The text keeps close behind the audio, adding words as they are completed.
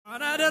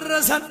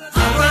አደረሰን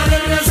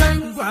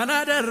እንኳን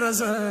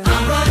አደረሰን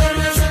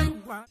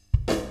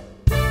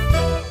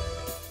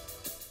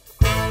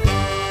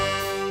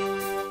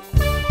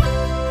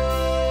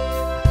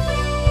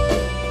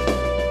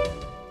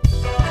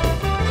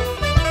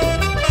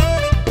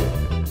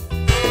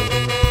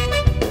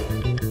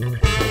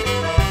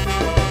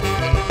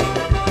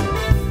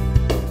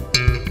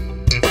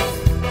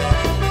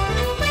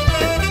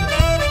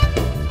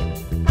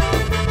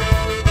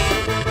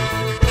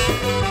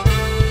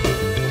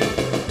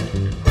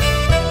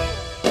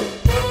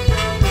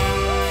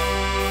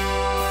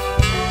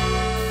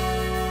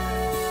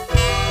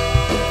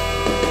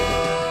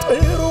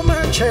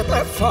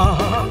ጠፋ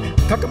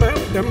ከቅመም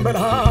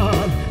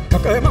ደምበላል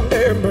ከቅመም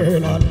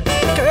ደምበላል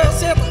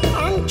ከሴት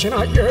አንቺን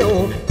አየው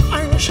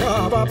አይንሽ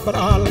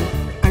ያባብላል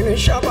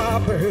አይንሽ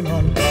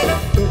ያባብላል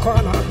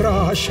እንኳን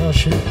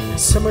አድራሻሽ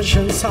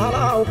ስምሽን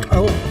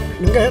ሳላውቀው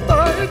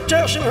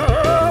እንገጣችሽ ነው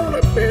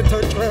ልቤ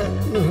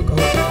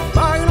ተጨነቀው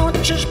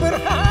በዓይኖችሽ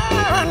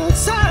ብርሃን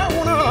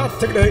ሰውን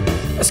አትግደይ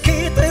እስኪ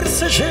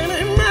ጥርስሽን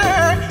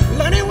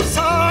ለኔው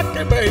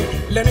ሳቅበይ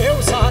ለኔው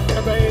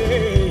ሳቅበይ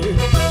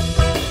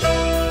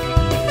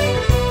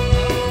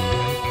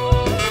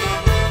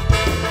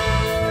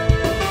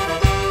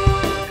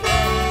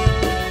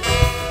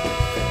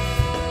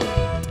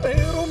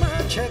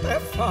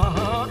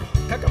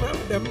ከቅመም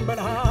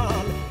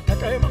ደምበላል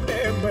ከቅመም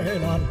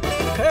ደምበላል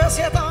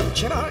ከሴት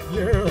አንቺን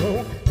አየው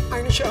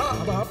አይንሽ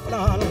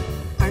ያባብላል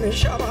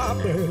አይንሽ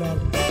ያባብላል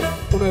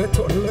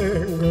እውነቱን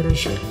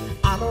ልንገርሽ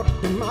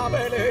አልወድም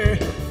አበሌ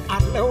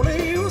አለው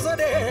ልዩ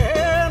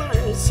ዘዴን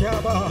አይንሽ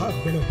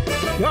ያባብል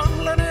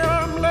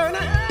ያምለኔ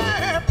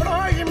ብሎ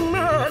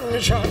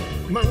ይመኝሻል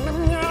ማንም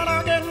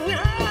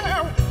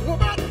ያላገኘው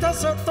ውበት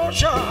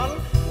ተሰጥቶሻል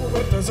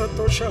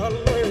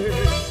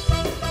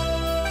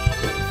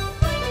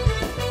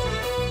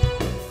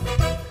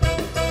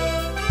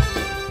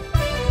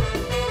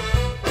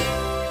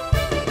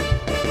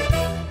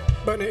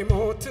በኔ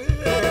ሞት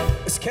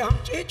እስኪ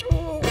አምጪ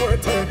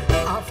ጩኸት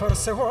አፈር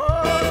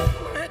ሲሆን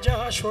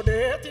መጃሽ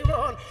ወዴት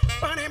ይሆን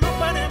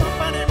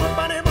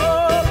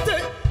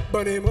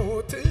በኔ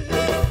ሞት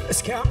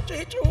እስኪ አምጪ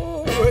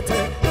ጩኸት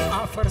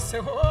አፈር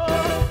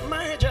ሲሆን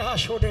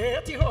መጃሽ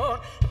ወዴት ይሆን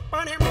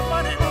በኔ ሞት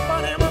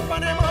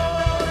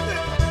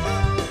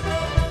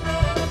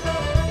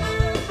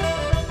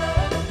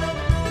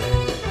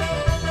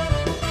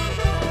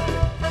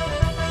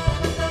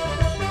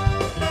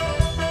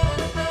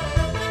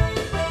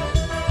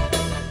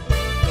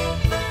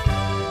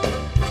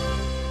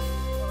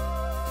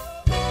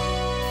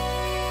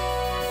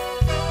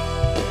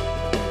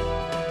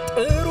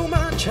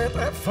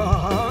ጠፋ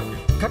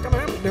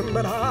ከቅመም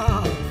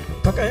ደምበላል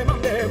ከቅመም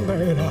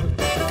ደምበላል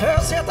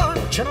ከሴት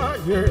አንቺን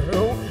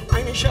አየው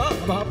አይንሽ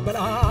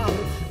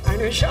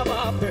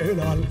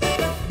ያባብላል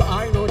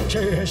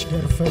በዓይኖችሽ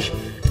ገርፈሽ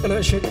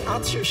ጥለሽኝ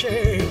አትሽሼ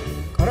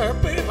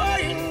ቀረብ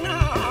በይና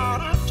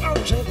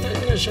አጫውሽኝ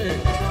ትንሽ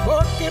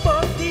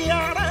ቦዲ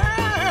ያለ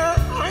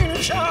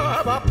አይንሽ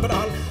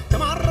ያባብላል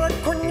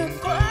ተማረኩኝ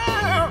እኮ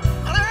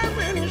ኧረ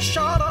ምን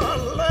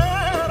ይሻላል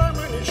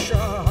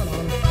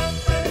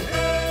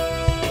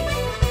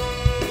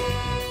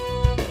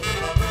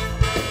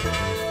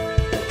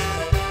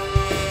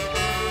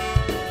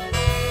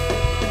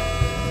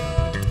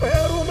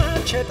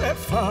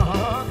ጠፋ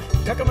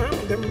ከቅመም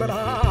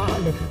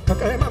ደምበላል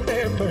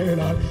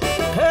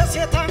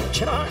ከሴት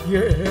አንቺን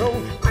አየው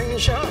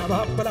አይንሽ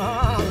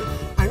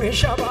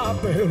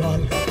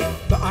ያባብላል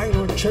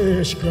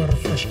በዓይኖችሽ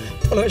ገርፈሽ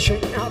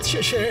ጥለሽኝ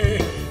አትሽሼ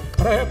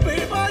ቀረብ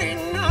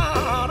በይና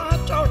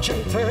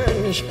አጫውሽኝ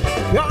ትንሽ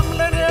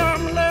ያምለኔ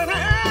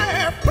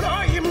ብሎ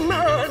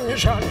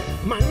ይመኝሻል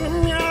ማንም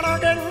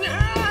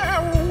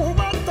ያላገኘው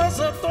ውበት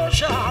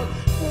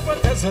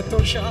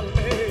ተሰጥቶሻል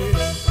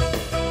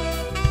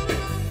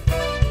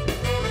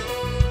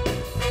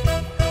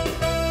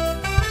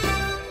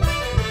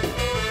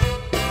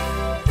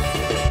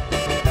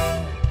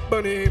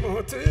በኔ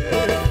ሞት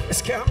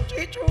እስኪ አምጪ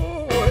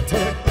ጩኸት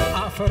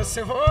አፈር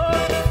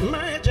ሲሆን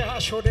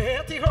መጃሽ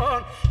ወዴት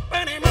ይሆን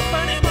በኔ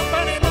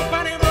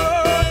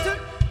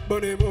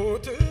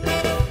ሞት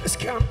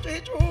እስኪ አምጪ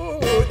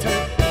ጩኸት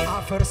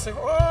አፈር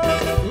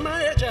ሲሆን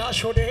መጃሽ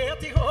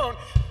ወዴት ይሆን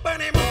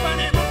በኔ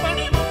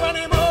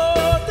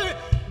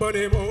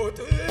ሞት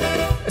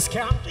እስኪ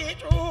አምጪ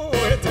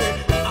ጩኸት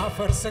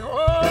አፈር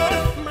ሲሆን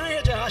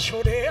መጃሽ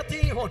ወዴት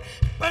ይሆን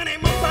በኔ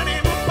ሞት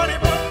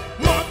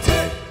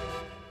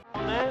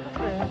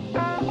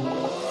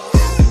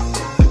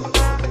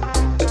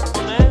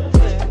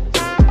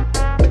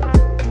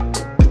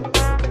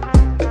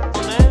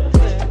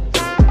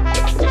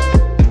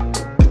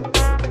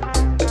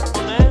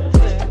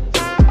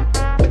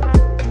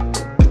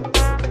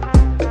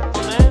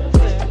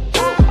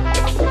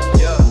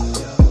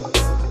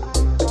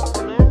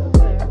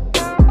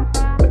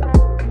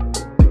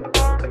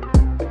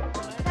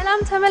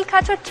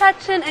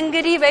ተመልካቾቻችን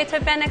እንግዲህ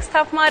በኢትዮጵያ ኔክስት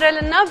ቶፕ ሞዴል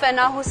እና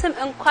በናሁ ስም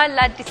እንኳን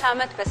ለአዲስ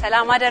አመት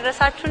በሰላም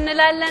አደረሳችሁ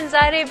እንላለን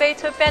ዛሬ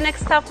በኢትዮጵያ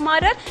ኔክስት ቶፕ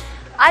ሞዴል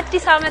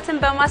አዲስ አመትን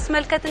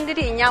በማስመልከት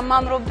እንግዲህ እኛም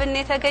አምሮብን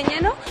የተገኘ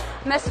ነው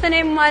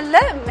መስፍኔም አለ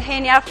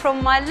ሄኒ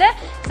አፍሮም አለ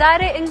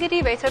ዛሬ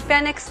እንግዲህ በኢትዮጵያ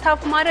ኔክስት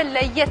ቶፕ ሞዴል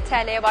ለየት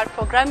ያለ የባል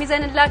ፕሮግራም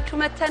ይዘንላችሁ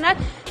መተናል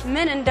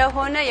ምን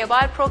እንደሆነ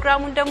የባል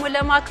ፕሮግራሙን ደግሞ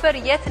ለማክበር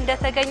የት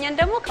እንደተገኘን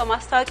ደግሞ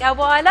ከማስታወቂያ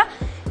በኋላ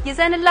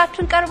ይዘንላችሁ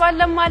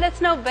እንቀርባለን ማለት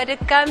ነው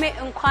በድጋሜ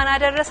እንኳን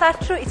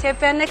አደረሳችሁ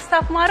ኢትዮጵያ ኔክስት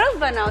ቶፕ ሞዴል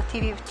በናሁ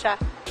ቲቪ ብቻ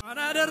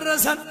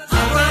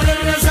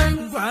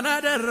እንኳን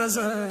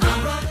አደረሰን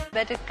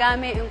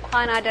በድጋሜ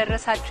እንኳን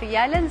አደረሳችሁ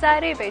ያለን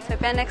ዛሬ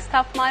በኢትዮጵያ ኔክስት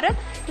ቶፕ ሞዴል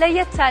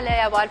ለየት ያለ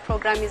የባል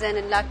ፕሮግራም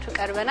ይዘንላችሁ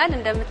ቀርበናል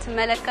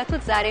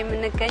እንደምትመለከቱት ዛሬ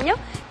የምንገኘው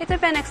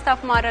ኢትዮጵያ ኔክስት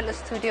ቶፕ ሞዴል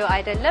ስቱዲዮ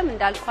አይደለም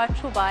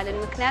እንዳልኳችሁ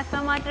በዓልን ምክንያት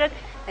በማድረግ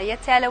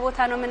ለየት ያለ ቦታ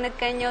ነው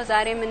የምንገኘው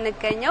ዛሬ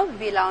የምንገኘው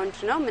ቪላውንጅ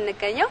ነው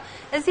የምንገኘው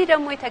እዚህ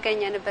ደግሞ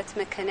የተገኘንበት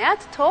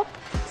ምክንያት ቶፕ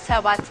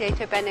 7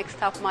 የኢትዮጵያ ኔክስት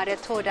ቶፕ ሞዴል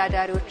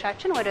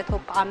ተወዳዳሪዎቻችን ወደ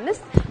ቶፕ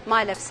 5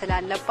 ማለፍ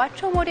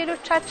ስላለባቸው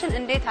ሞዴሎቻችን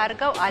እንዴት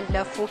አድርገው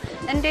አለፉ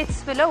እንዴትስ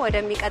ብለው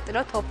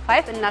ወደሚቀጥለው ቶፕ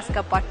 5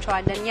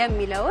 እናስገባቸዋለን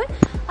የሚለውን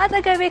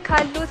አጠገቤ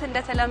ካሉት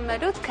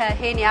እንደተለመዱት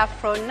ከሄኒ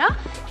አፍሮና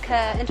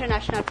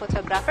ከኢንተርናሽናል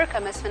ፎቶግራፈር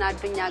ከመስፍን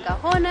አዱኛ ጋር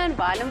ሆነን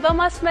በዓልን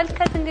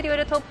በማስመልከት እንግዲህ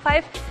ወደ ቶፕ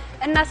 5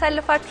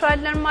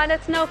 እናሳልፋቸዋለን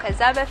ማለት ነው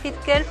ከዛ በፊት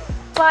ግን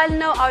ባል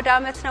ነው አውደ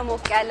አመት ነው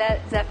ሞቅ ያለ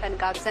ዘፈን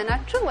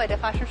ጋብዘናችሁ ወደ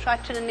ፋሽን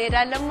ሾዋችን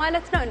እንሄዳለን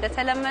ማለት ነው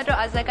እንደተለመደው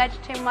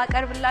አዘጋጅቼ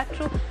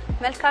ማቀርብላችሁ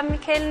መልካም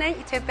ሚካኤል ነኝ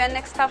ኢትዮጵያ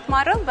ኔክስት ቶፕ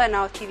ሞዴል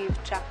በናሁ ቲቪ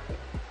ብቻ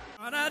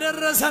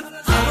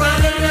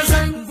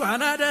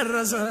እንኳን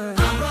አደረሰን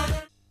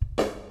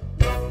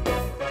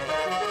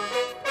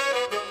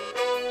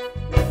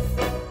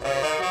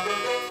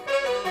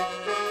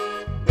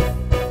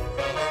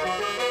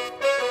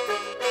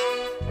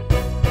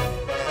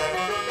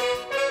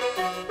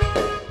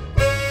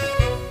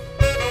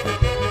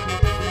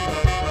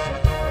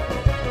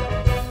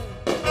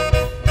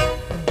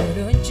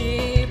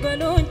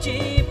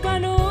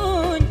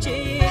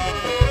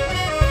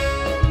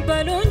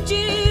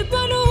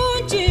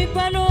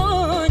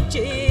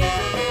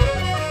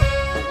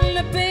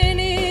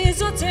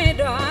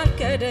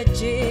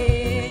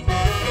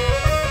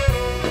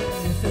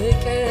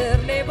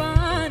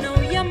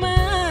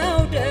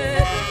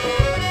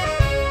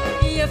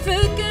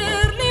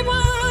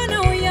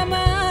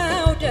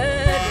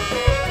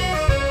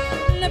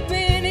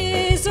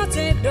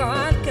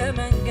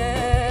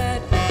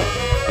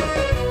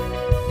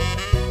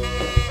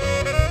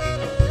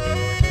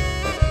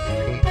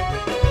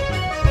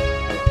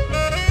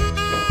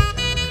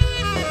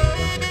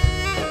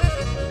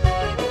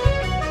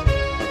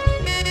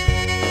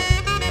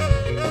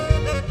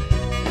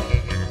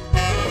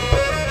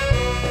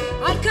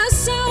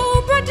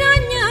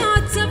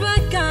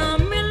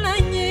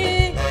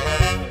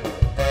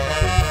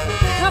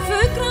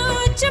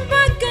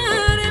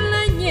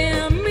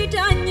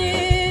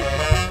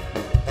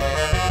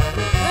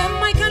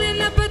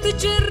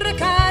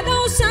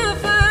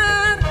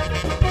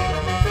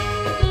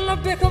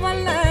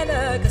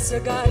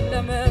سقال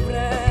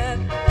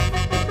لمبرد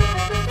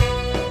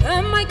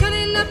أما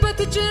يكلي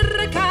لبت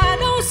جرك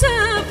على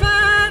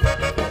وسافر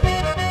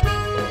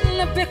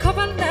لبك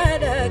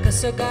بلدك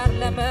سقال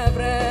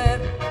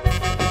لمبرد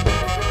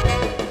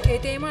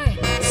كيتي ماي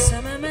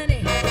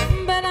سممني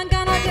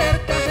بلانغانا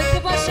دركا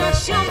تباشا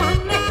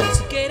شاماني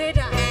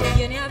سكيردا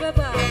يني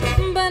أبابا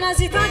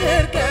بنازيتا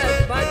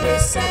دركا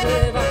باجس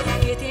أبابا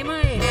كيتي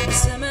ماي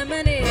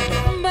سممني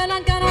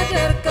بلانغانا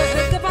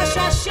دركا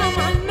تباشا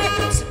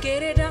شاماني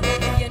سكيردا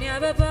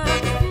Baba,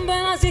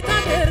 banazita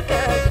derka,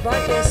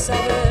 bakesa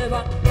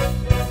baba.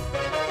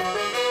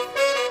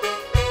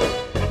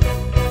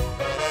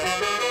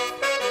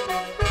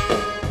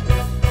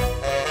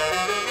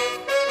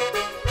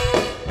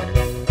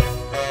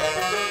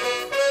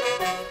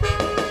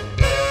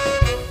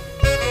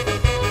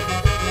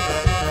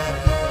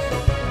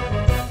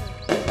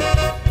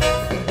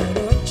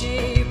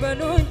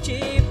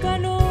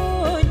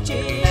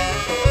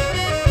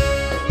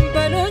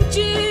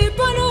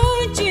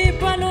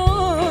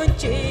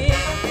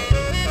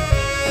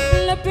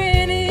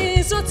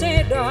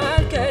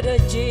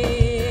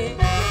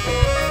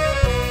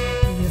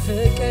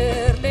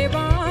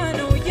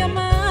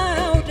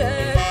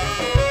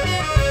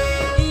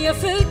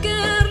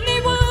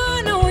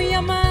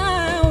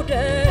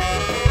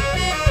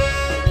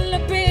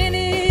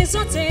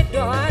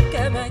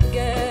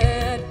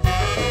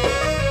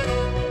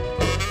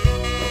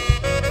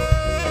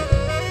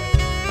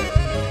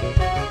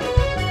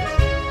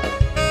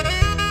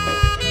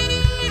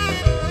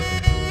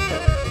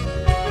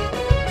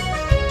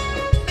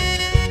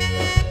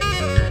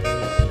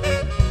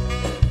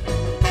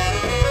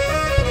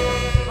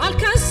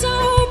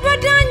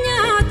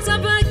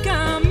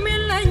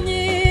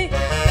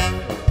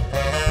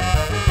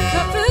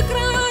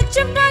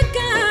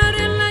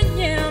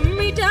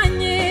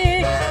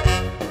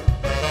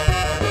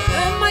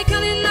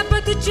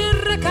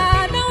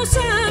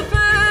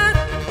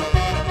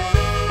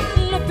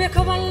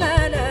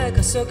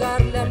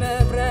 سوغار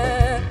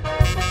لمبرر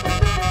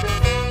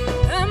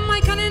أما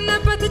يكلي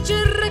لبت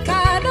جرك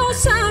على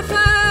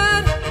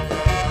وسافر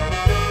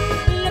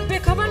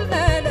لبك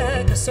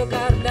بلدك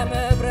سوغار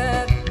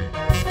لمبرر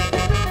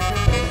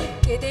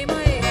كده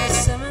ما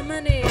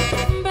ሰመመኔ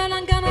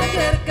በላንጋና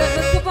ደርቀህ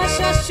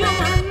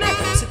ባሻሸማነ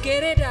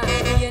ስኬሬዳ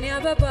የኔ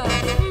አበባ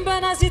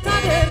በናዚታ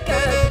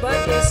ደርቀህ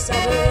በአዲስ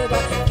አበባ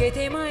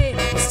ጌቴማዬ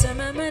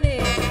ሰመመኔ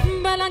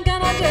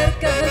በላንጋና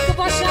ደርቀህ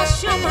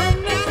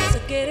ባሻሸማነ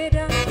ስኬሬዳ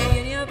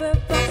የኔ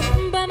አበባ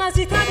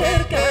በናዚታ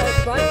ደርቀህ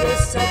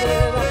በአዲስ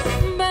አበባ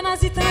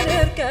በናዚታ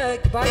ደርቀህ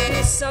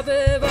በአዲስ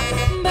አበባ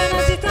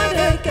በናዚታ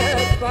ደርቀህ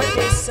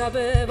በአዲስ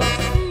አበባ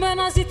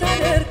በናዚታ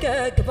ደርቀህ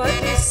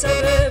በአዲስ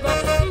አበባ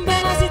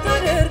በናዚታ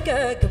ደርቀህ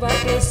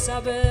በአዲስ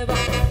አበባ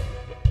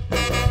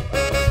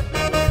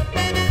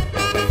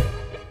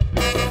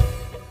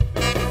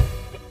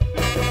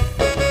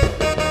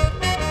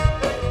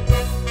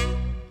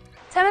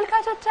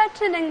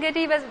ተመልካቾቻችን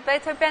እንግዲህ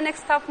በኢትዮጵያ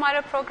ኔክስት ቶፕ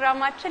ሞዴል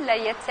ፕሮግራማችን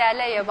ለየት ያለ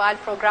የበዓል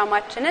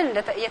ፕሮግራማችንን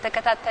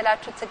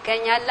እየተከታተላችሁ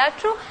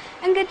ትገኛላችሁ።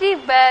 እንግዲህ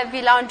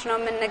በቪላውንጅ ነው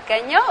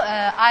የምንገኘው።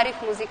 አሪፍ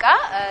ሙዚቃ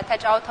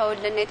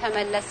ተጫውተውልን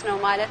የተመለስነው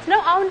ማለት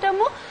ነው። አሁን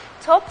ደግሞ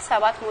ቶፕ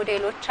 7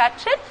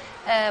 ሞዴሎቻችን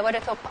ወደ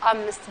ቶፕ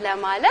 5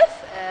 ለማለፍ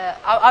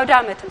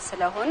አውዳመትም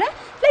ስለሆነ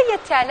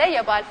ለየት ያለ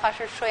የበዓል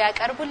ፋሽን ሾው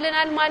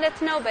ያቀርቡልናል ማለት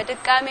ነው።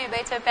 በድጋሜ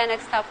በኢትዮጵያ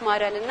ኔክስት ቶፕ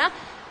ሞዴል እና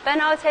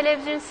በናሁ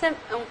ቴሌቪዥን ስም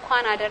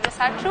እንኳን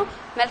አደረሳችሁ።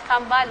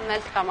 መልካም በዓል፣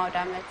 መልካም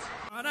አውዳመት።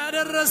 እንኳን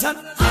አደረሰን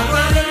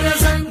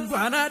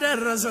እንኳን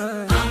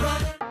አደረሰን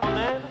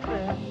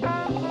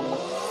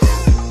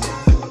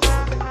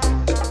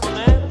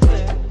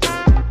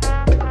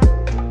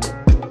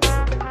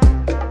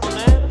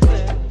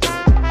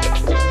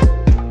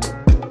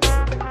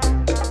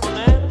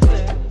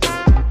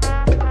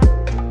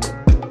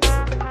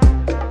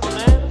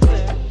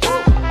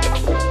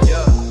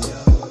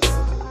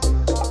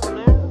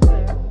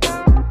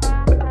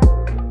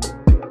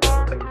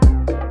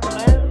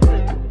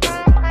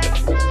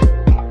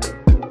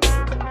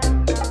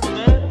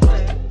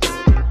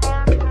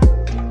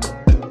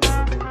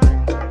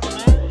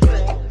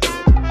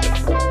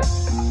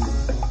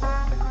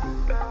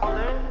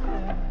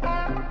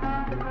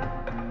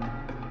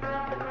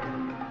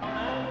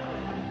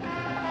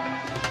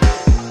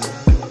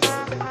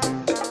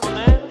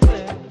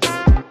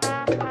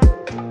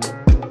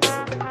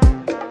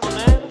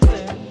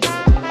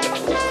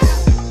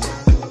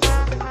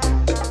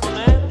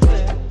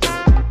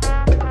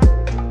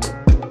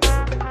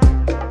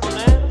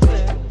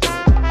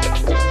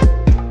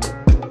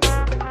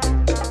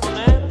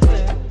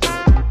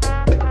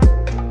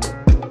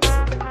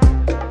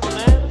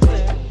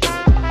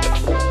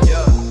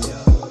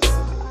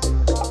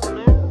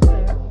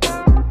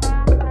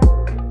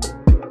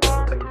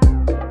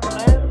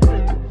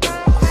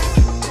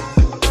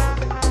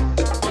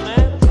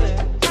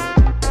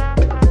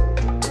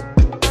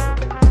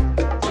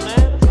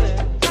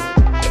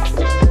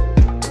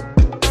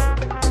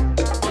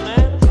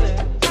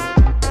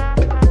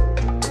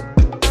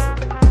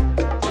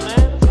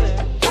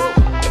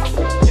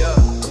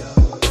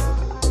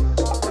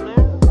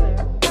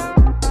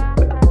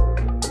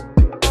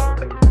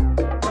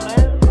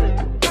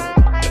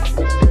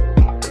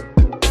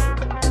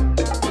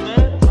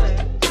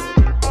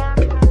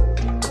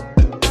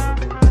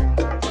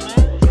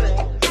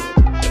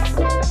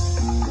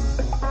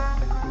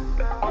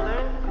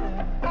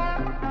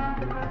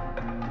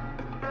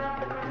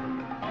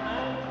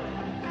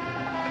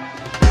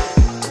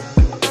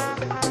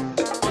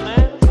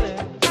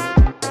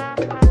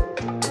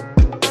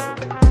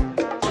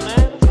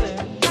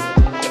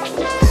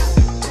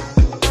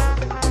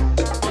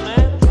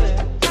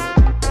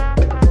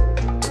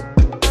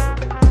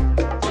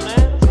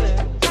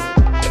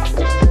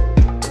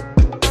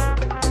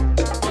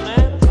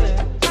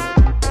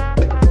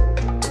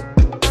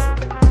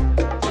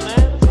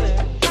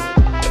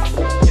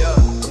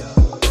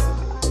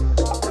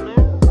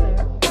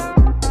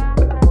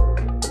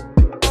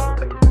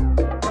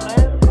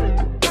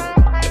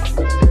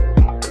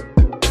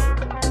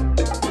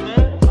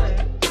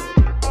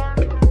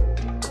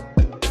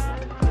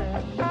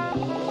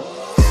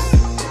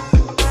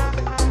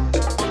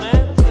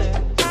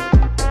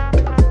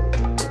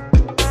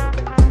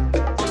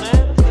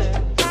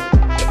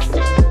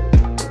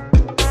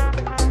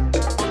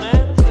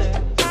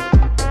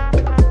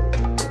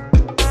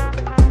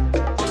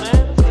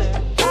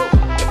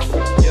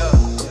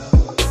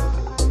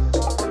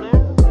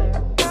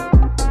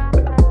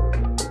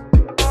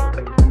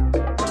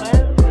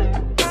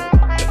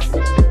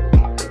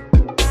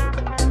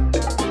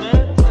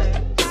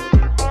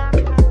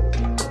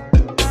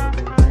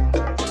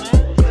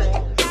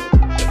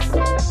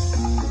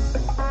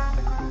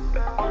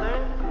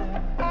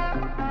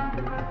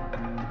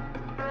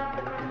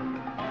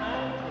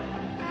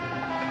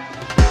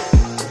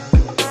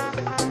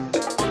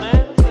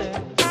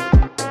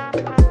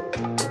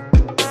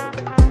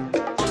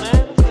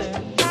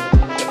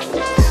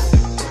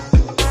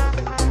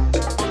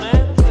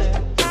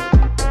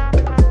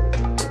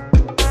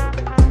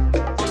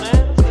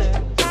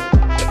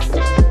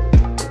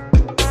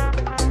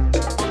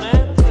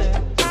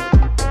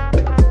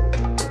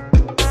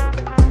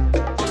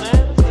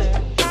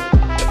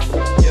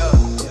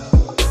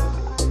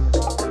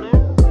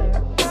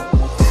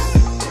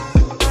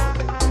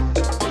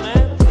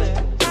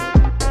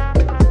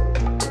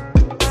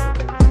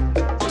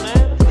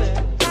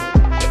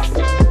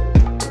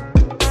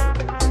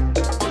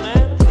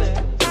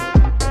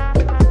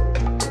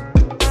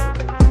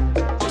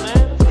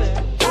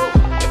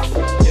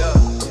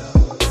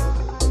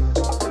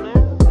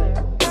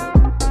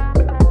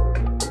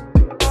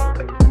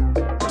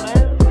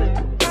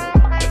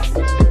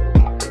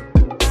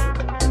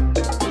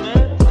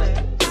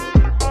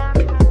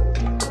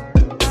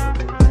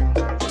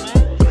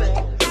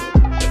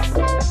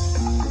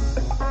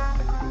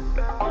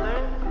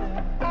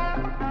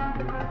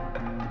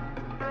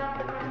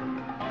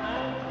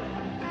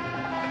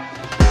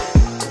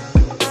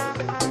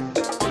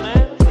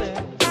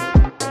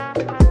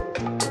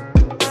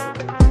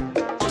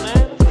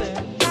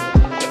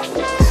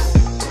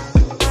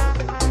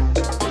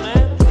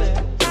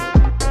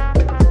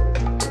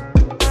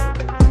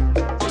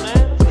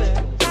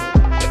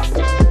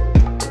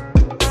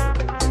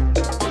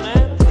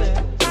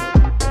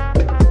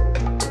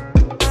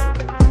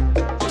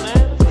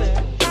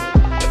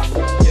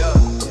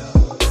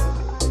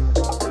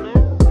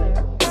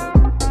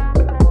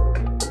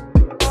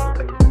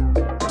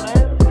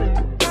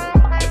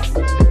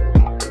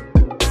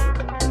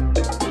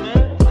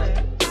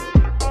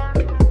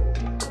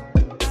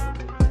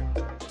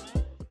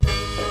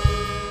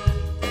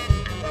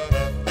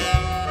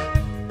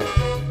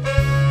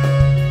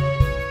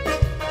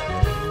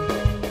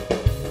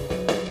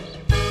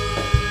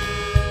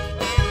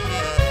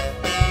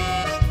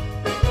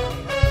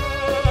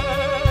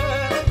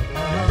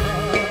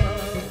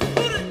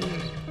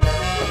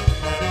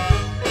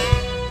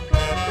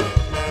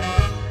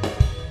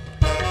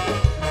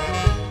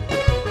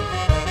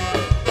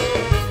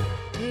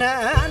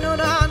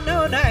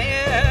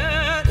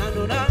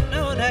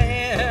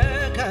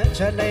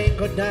ከንቸለኝ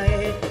ጉዳይ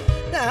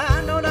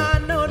ናኖ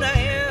ናኖ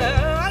ናይ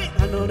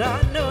ናኖ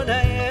ናኖ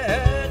ናይ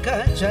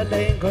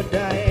ከንቸለኝ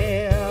ጉዳይ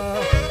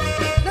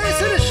ናይ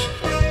ስልሽ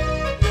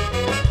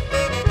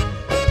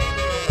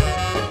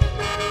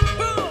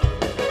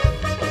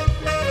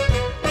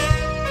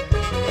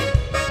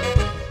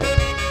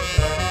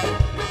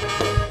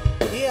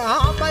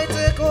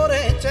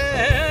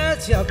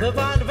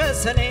ያብባል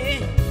በሰኔ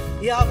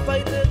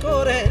ያባይ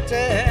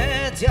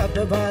ተቆረጨት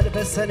ያብባል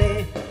በሰኔ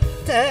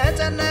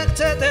ተጨነቅ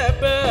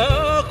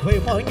ተጠበቅ ወይ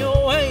ሞኞ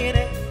ወይኔ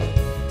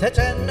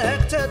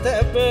ተጨነቅ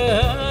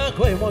ተጠበቅ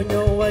ወይ ሞኞ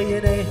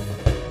ወይኔ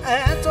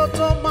እንጦጦ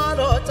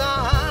ማልወጣ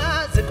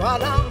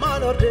ዝቋላ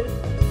ማልወርድ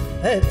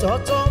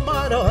እንጦጦ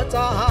ማልወጣ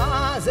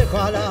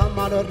ዝቋላ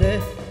ማልወርድ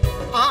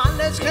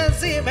አለች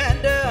ከዚህ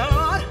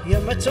መንደር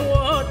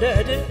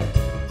የምትወደድ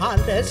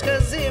አለች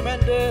ከዚህ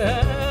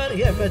መንደር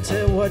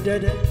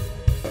የምትወደድ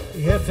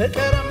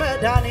የፍቅር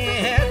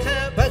መድኃኒት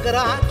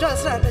በግራቸው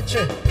አስራለች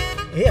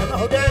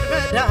የመውደድ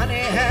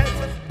መድኃኒት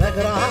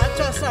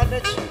በግራቸው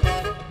አስራለች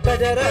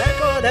በደረቅ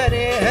ወለኔ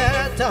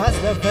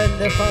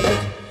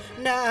ታስለፈልፋለች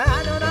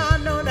ናኖ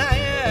ናኖ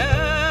ናይ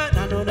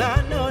ናኖ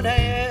ናኖ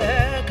ናይ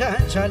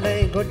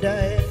ከንቸለኝ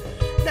ጉዳይ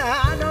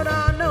ናኖ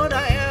ናኖ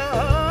ናይ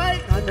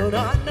ናኖ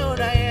ናኖ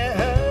ናይ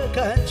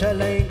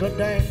ከንቸለኝ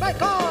ጉዳይ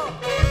ባይኮ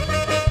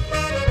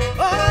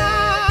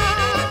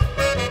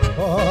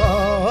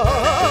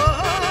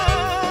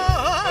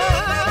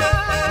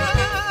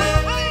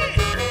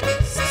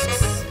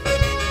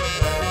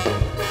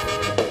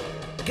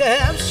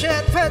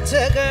ገብሸት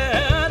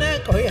ፈትገን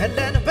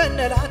ቆየለን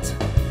በንላት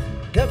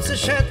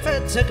ገብስሸት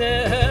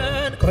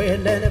ፈትገን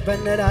ቆየለን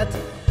በንላት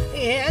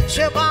ይህች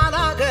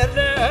ባላገር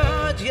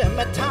ልጅ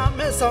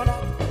የምታምሰው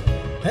ናት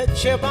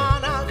ይህች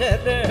ባላገር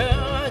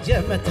ልጅ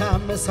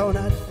የምታምሰው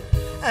ናት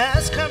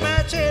እስከ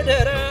መቼ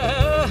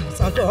ድረስ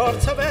ጸጉር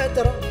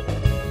ተበጥሮ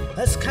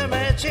እስከ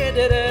መቼ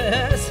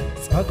ድረስ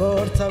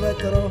ጸጉር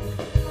ተበጥሮ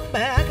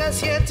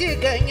መቀስየት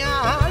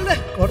ይገኛል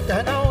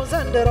ቆርጠነው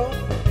ዘንድሮ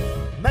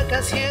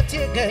መቀስየት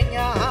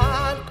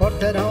ይገኛል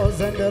ቆርጠነው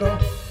ዘንድሮ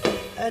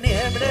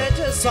እኔም ልጅ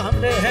እሷም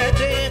ልጅ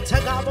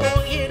ተጋቦ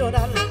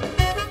ይሉናል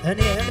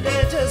እኔም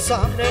ልጅ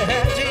እሷም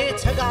ልጅ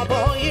ተጋቦ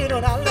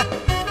ይሉናል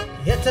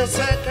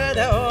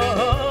የተሰቀለው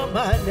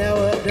ማን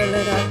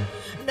ያወርድልናል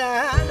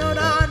ናኖ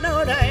ናኖ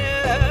ናይ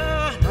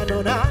ናኖ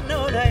ናኖ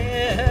ናይ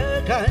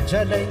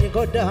ከንቸለኝ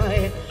ጉዳይ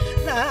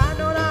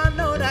ናኖ ናኖ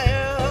ናይ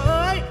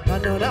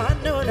ናኖ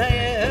ናኖ ናይ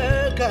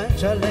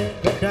ከንቸለኝ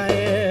ጉዳይ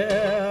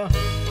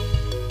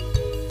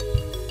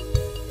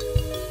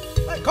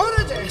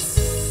ኮረጀስ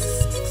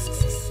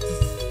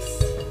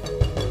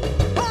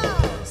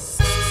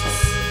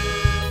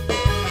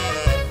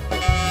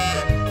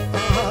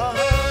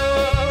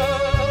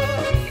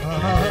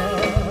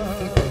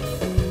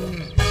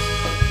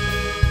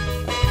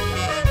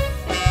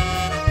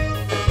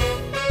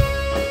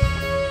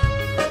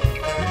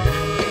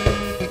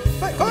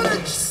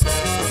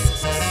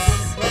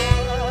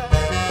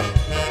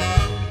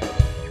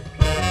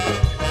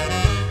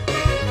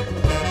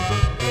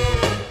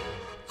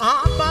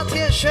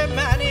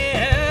ሸማኔ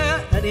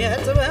እኔ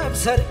ጥበብ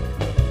ሰሪ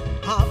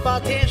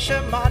አባቴ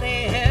ሸማኔ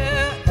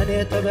እኔ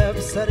ጥበብ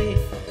ሰሪ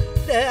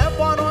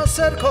ልቧን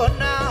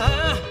ወሰድኩና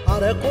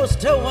አረኩስ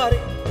ደዋሪ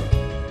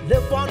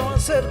ልቧን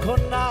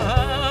ወሰድኩና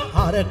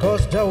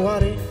አረኩስ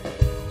ደዋሪ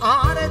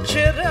አለች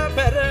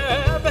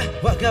ረበረብ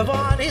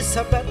ወገቧን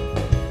ይሰበር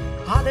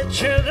አለች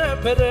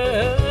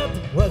ረበረብ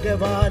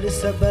ወገቧን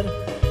ይሰበር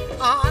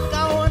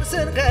አልጋውን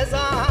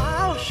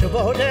ስንገዛው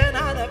ሽቦው ደህና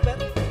ነበር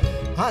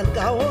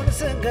አልጋውን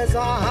ስንገዛ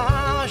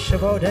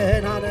ሽቦው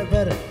ደህና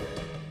ነበር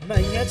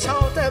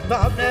መኝታው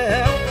ጠባብ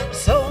ነው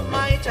ሰው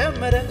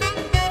ማይጨምር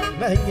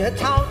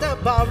መኝታው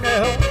ጠባብ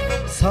ነው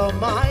ሰው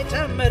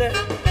ማይጨምር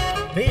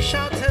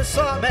ቢሻት እሷ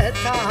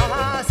መታ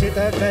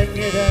ሲጠበኝ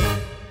ደር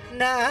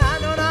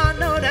ናኖ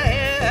ናኖ ናይ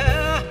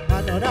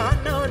ናኖ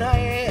ናኖ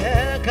ናይ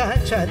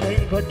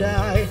ከንቸለኝ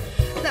ጉዳይ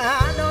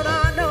ናኖ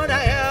ናኖ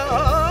ናይ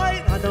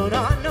ናኖ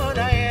ናኖ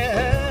ናይ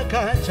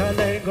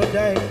ከንቸለኝ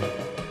ጉዳይ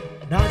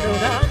ናኖ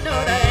ናኖ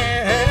ናይ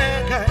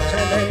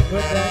ከንቸለኝ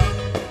ጉዳይ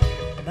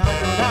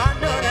ናኖ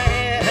ናኖ ናይ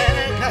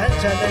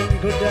ከንቸለኝ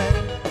ጉዳይ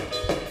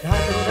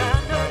ናኖ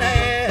ናኖ ናይ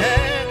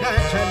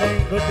ከንቸለኝ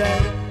ጉዳይ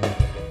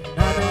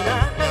ናኖ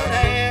ናኖ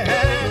ናይ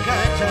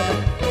ከንቸለኝ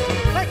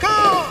ለኮ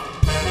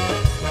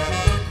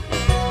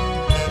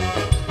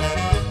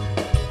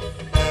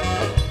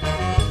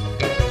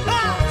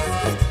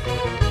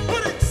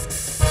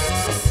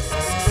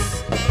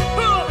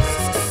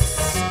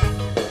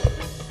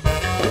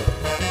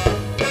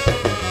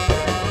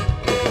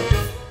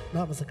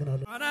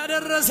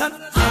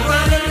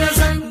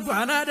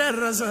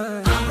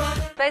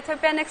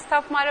በኢትዮጵያ ኔክስት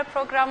ቶፕ ሞዴል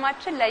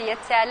ፕሮግራማችን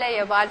ለየት ያለ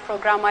የበዓል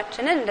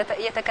ፕሮግራማችንን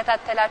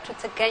እየተከታተላችሁ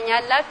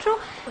ትገኛላችሁ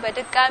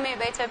በድጋሚ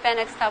በኢትዮጵያ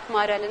ኔክስት ቶፕ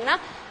ሞዴል እና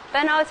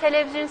በናሁ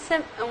ቴሌቪዥን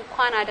ስም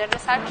እንኳን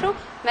አደረሳችሁ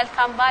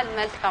መልካም በዓል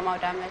መልካም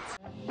አውደ ዓመት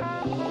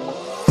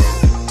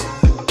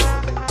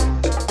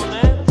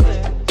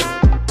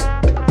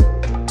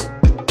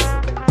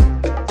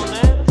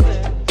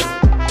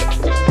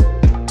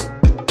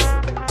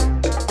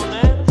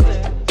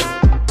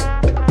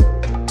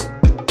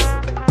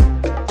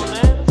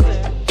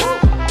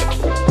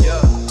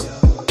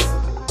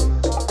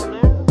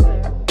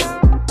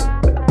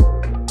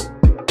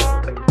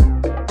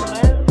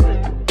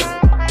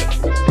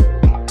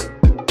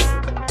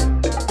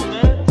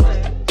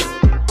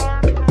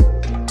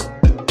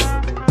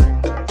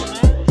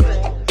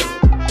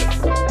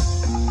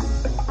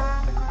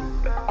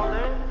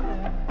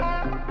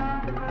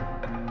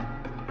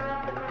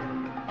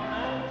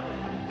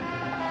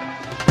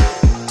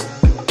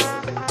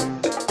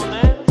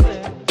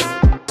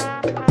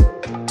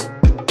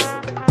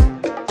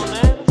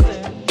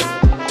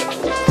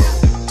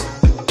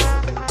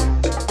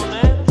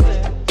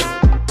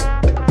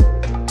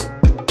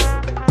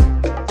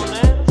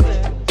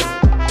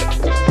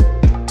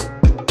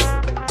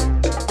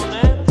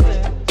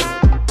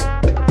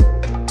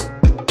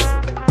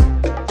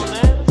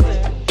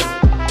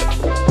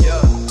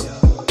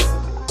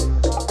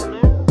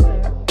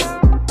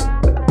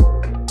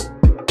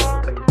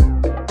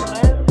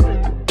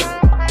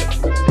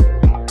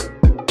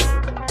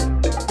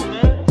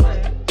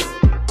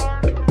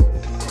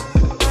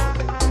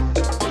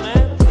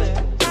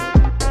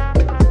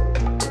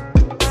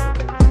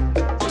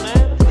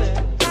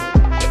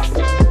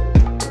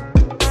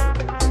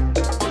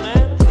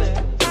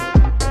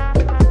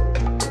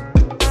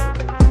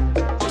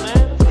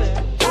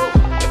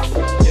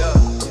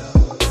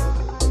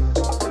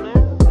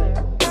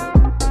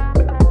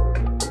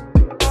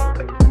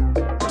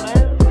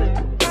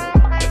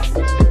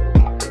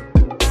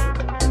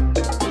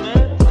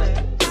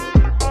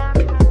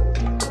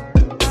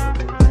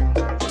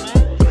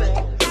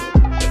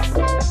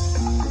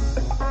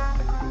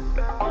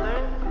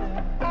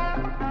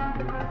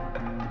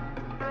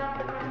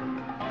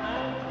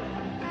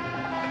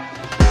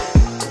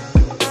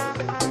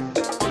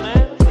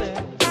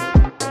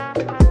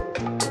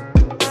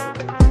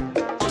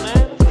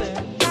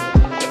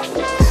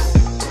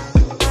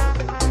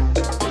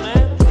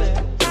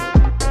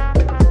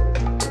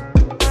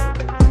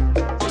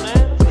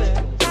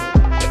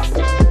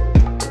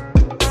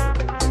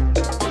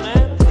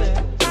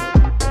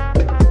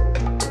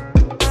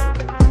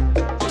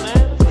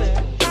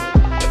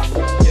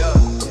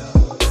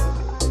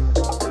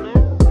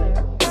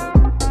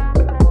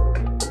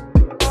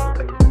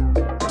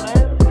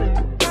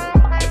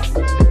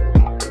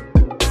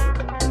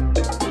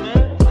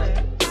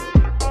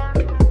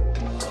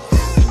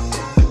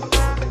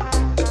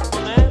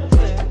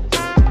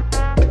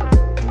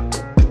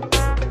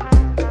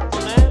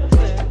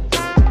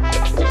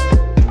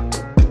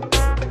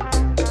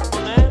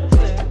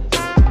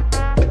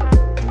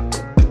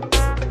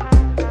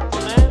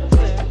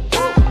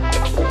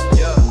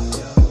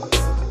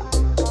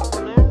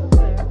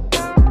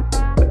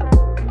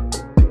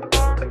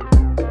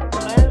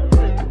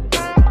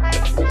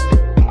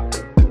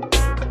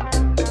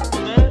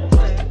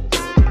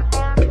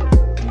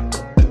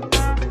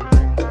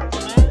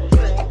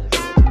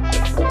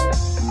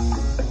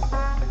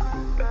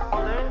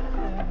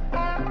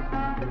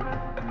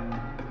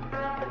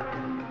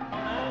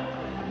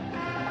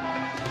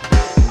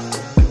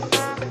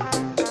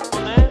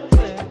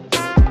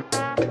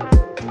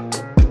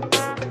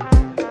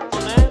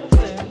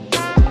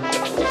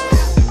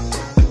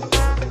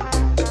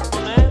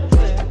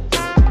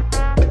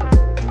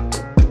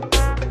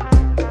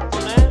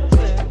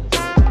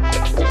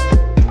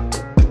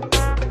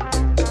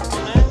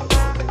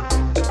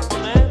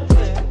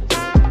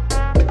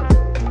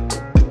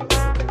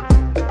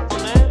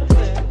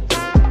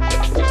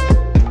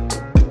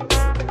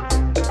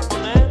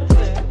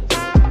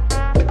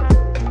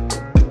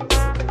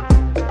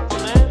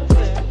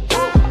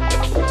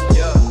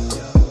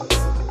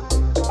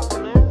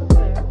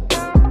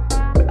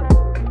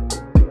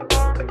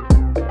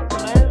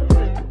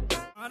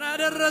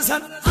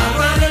አደረሰን አብሮ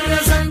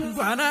አደረሰን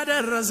እንኳን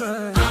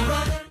አደረሰን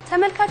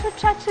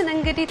ተመልካቾቻችን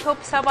እንግዲህ ቶፕ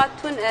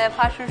 7ቱን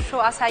ፋሽን ሾው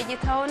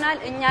አሳይተውናል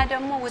እኛ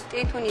ደግሞ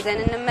ውጤቱን ይዘን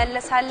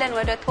እንመለሳለን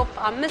ወደ ቶፕ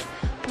 5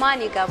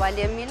 ማን ይገባል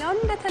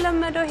የሚለውን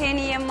እንደተለመደው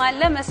ሄኒየም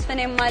አለ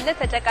መስፍኔም አለ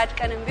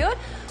ተጨቃጭቀንም ቢሆን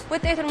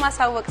ውጤቱን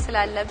ማሳወቅ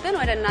ስላለብን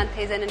ወደ እናንተ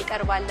ይዘን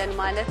እንቀርባለን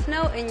ማለት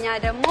ነው እኛ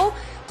ደግሞ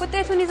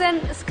ውጤቱን ይዘን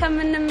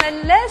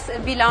እስከምንመለስ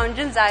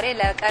ቢላውንጅን ዛሬ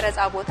ለቀረጻ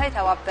ቦታ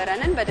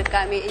የተባበረንን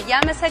በድጋሚ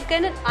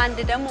እያመሰገንን አንድ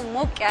ደግሞ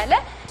ሞቅ ያለ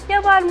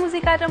የባህል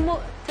ሙዚቃ ደግሞ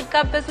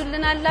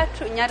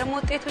ትጋበዙልናላችሁ እኛ ደግሞ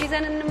ውጤቱን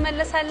ይዘን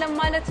እንመለሳለን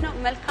ማለት ነው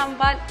መልካም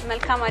በዓል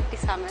መልካም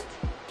አዲስ አመት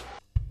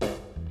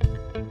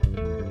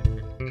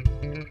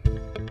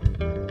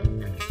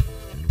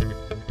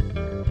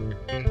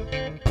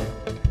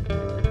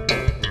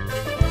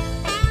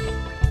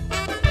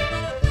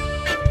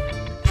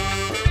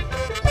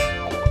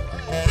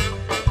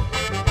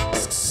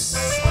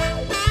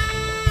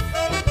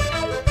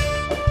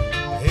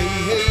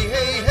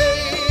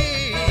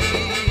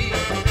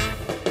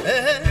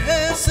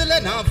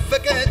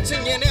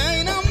ናፈቀችኝ የኔ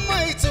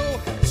አይናማይቱ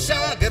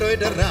ሻገሮ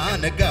ይደራ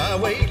ነጋ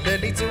ወይ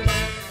ለሊቱ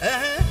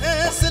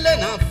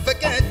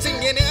ስለናፈቀችኝ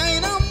የኔ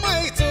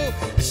አይናማይቱ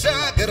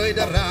ሻገሮ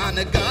ይደራ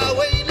ነጋ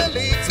ወይ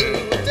ለሊቱ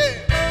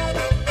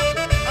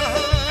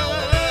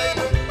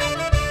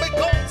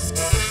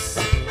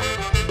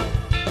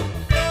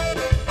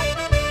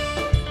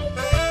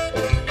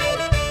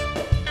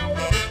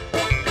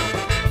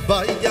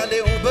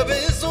ባያሌው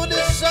በብዙ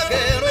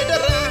ልሻገሮ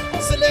ይደራ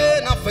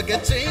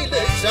ስለናፈቀችኝ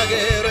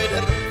ልሻገሮ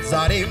ይደራ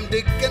ዛሬም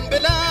ድቅን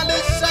ብላ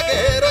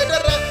ልሻገሮ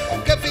ይደራ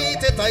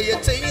ከፊት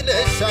የታየችኝ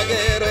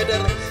ልሻገሮ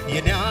ይደራ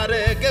የኔ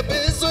አረገ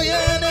ብዙ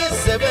የኔ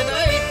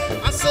ዘበናይ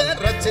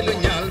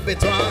አሰራችልኛል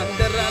ቤቷን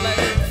ደራ ላይ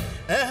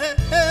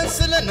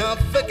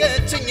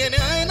ስለናፈቀችኝ የኔ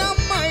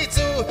አይናማይቱ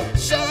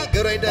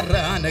ሻገሮ ይደራ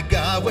ነጋ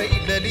ወይ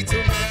ለሊቱ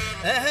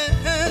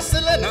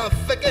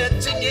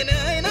ስለናፈቀችኝ የኔ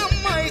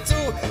አይናማይቱ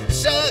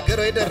ሻገሮ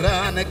ይደራ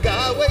ነጋ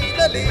ወይ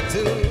ለሊቱ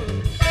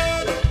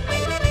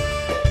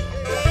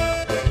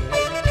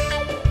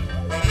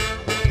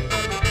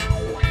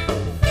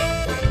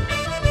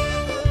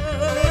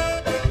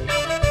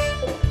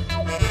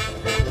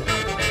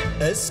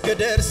እስከ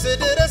ደርስ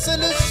ድረስ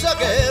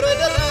ልሻገሮ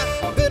ይደራ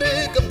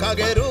ብርቅም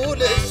ካገሩ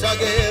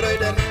ልሻገሮ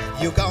ይደራ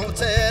ይውቃው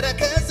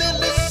ተረከዝ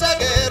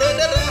ልሻገሮ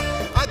ይደራ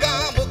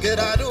አጋሙ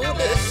ግራዱ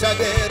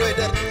ልሻገሮ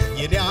ይደራ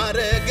የኔ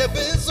አረገ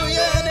ብዙ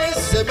የኔ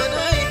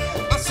ዘመናይ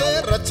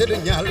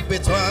አሰራችልኛል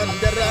ቤቷን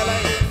ደራ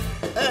ላይ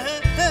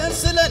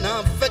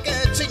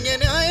ስለናፈቀችኝ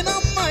የኔ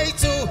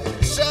አይናማይቱ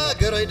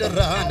ሻገሮ ይደራ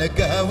ነጋ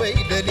ወይ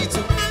ለሊቱ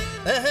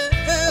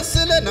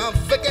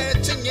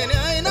ስለናፈቀችኝ የኔ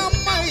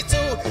አይናማይቱ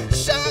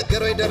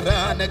ሻገሮ ይደራ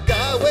ነጋ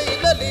ወይ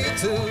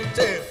ለሊቱ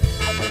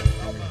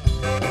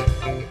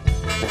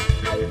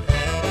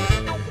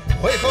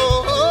ሆይ ሆይ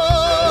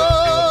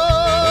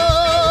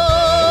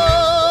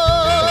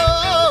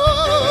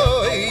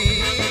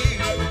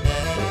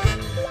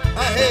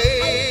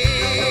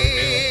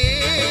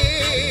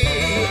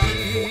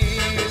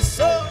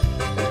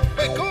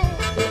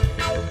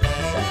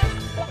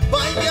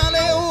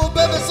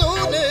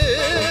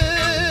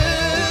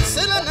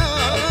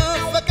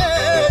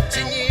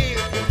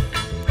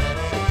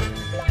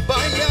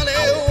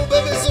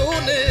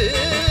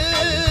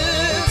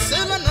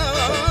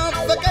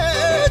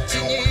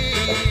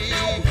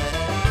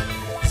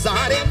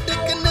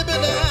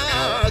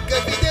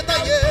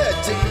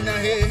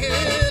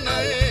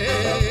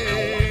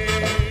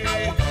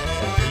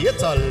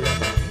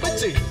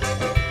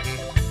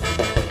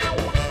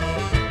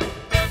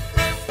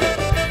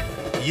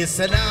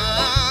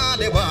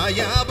يسلالوا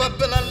يا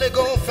ببلال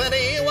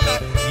غوفريوا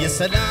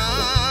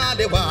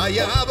يسلالوا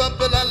يا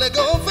ببلال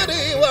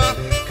غوفريوا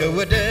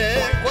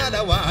كودك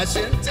ولا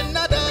واشنطن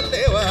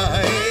دالوا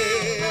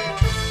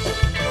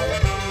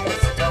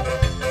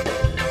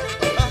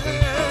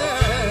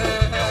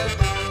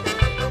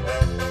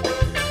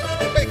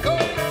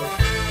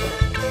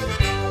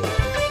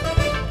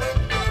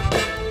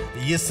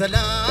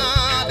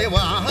يسلالوا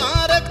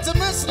هاركت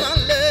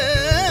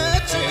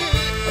مسلالك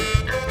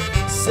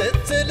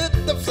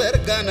ስትልጥፍ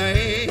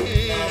ዘርጋናይ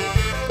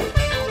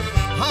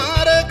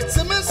ሐረክት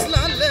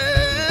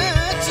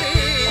መስላለች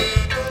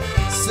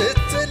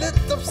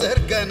ስትልጥፍ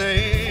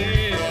ዘርጋናይ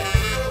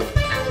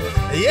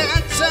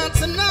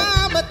ያቻትና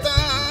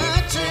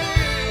መጣች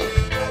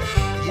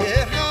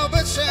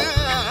የሀበሻ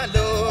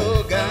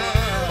ሎጋ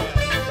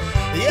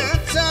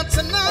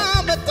ያቻትና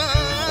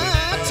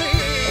መጣች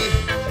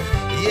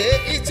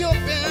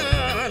የኢትዮጵያ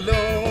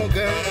ሎጋ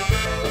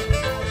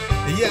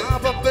يا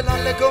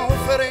ببلال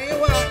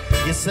غوفريوا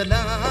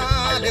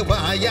يسلالوا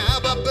يا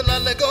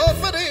ببلال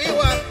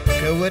غوفريوا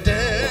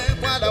كودك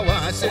ولا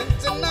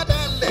واشنطن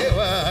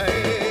دالوا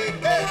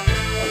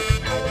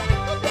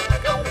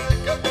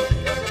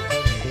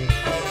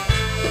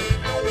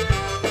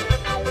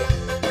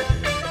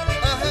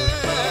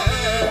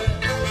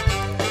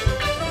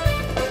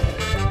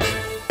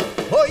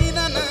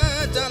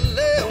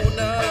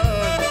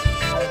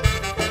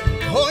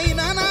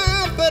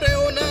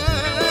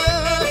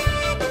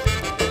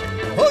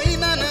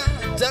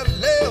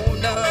Leo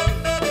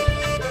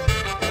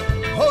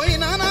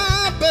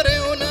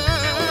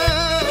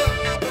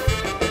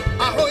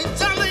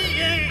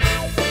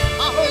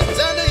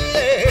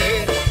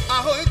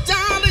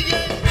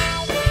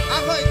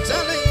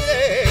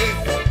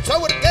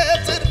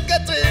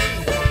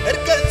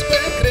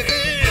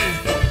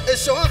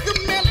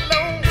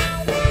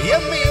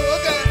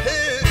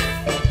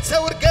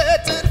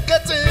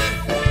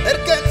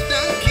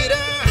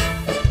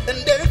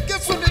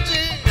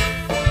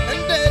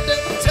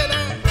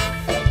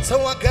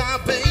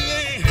ጋብዬ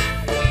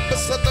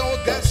በሰጠው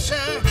ጋሻ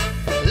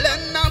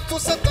ለእናቱ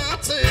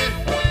ሰጣት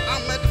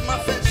አመድ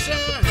ማፈሻ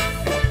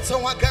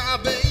ሰው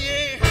ጋብዬ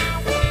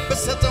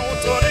በሰጠው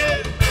ጦር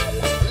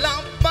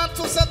ለአባቱ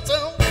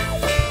ሰጠው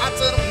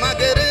አጥር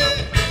ማገር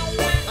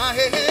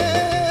አሄሄ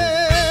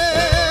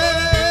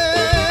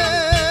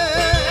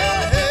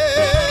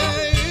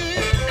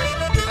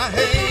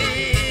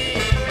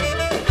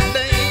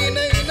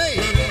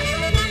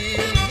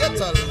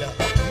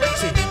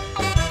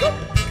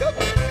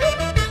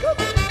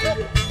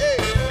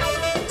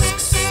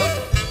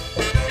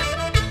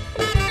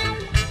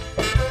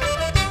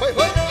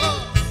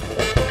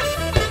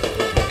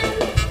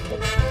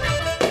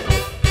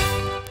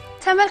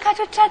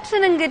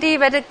ተመልካቾቻችን እንግዲህ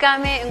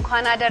በድጋሜ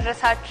እንኳን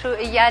አደረሳችሁ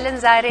እያልን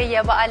ዛሬ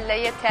የበዓል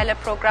ለየት ያለ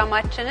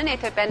ፕሮግራማችንን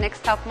የኢትዮጵያ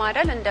ኔክስት ቶፕ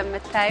ሞዴል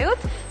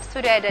እንደምታዩት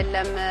ስቱዲዮ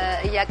አይደለም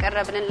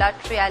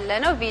እያቀረብንላችሁ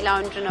ያለነው ቪ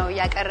ላውንጅ ነው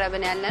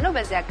እያቀረብን ያለነው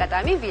በዚህ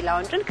አጋጣሚ ቪ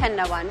ላውንጅን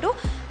ከነባንዱ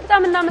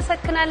በጣም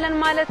እናመሰግናለን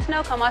ማለት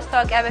ነው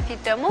ከማስተዋወቂያ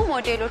በፊት ደግሞ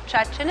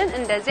ሞዴሎቻችንን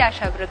እንደዚህ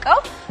አሸብርቀው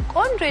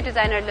ቆንጆ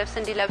የዲዛይነር ልብስ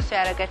እንዲለብሱ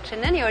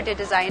ያረጋችንን የወደ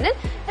ዲዛይንን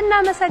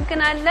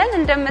እናመሰግናለን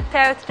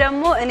እንደምታዩት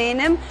ደግሞ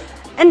እኔንም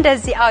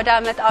እንደዚህ አውዳ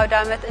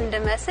አመት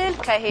እንድመስል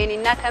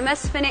ከሄኒና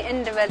ከመስፍኔ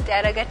እንድበልጥ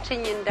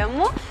ያረጋችኝ እንደሞ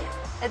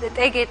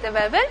ጤጌ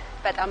ጥበብን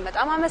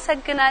በጣም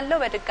አመሰግናለሁ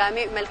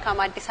በድጋሜ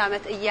መልካም አዲስ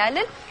አመት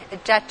እያልን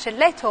እጃችን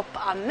ላይ ቶፕ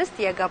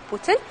 5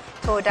 የገቡትን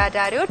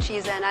ተወዳዳሪዎች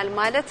ይዘናል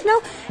ማለት ነው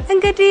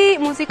እንግዲህ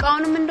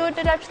ሙዚቃውንም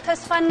እንደወደዳችሁ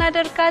ተስፋ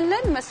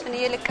እናደርጋለን መስፍኔ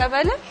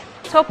ልቀበል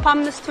ቶፕ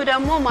 5ቱ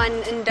ደግሞ ማን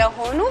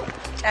እንደሆኑ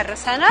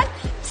ጨርሰናል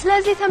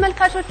ስለዚህ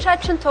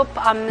ተመልካቾቻችን ቶፕ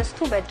 5ቱ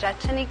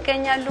በእጃችን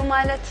ይገኛሉ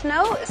ማለት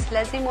ነው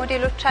ስለዚህ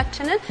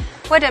ሞዴሎቻችንን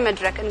ወደ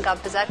መድረክ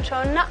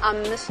እንጋብዛቸውና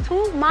 5ቱ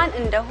ማን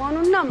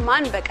እንደሆኑና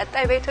ማን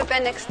በቀጣይ በኢትዮጵያ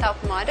ኔክስት ቶፕ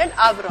ሞዴል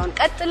አብረውን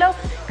ቀጥለው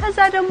ከዛ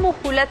ደግሞ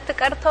 2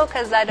 ቀርተው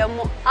ከዛ ደግሞ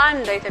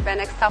አንድ የኢትዮጵያ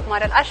ኔክስት ቶፕ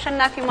ሞዴል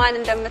አሸናፊ ማን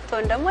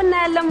እንደምትሆን ደግሞ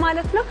እናያለን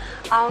ማለት ነው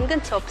አሁን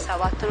ግን ቶፕ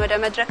 7ቱን ወደ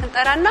መድረክ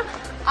እንጠራና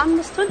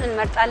 5ቱን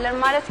እንመርጣለን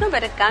ማለት ነው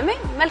በድጋሜ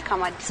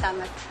መልካም አዲስ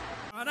አመት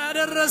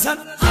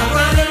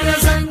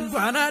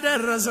እንኳን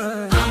አደረሰን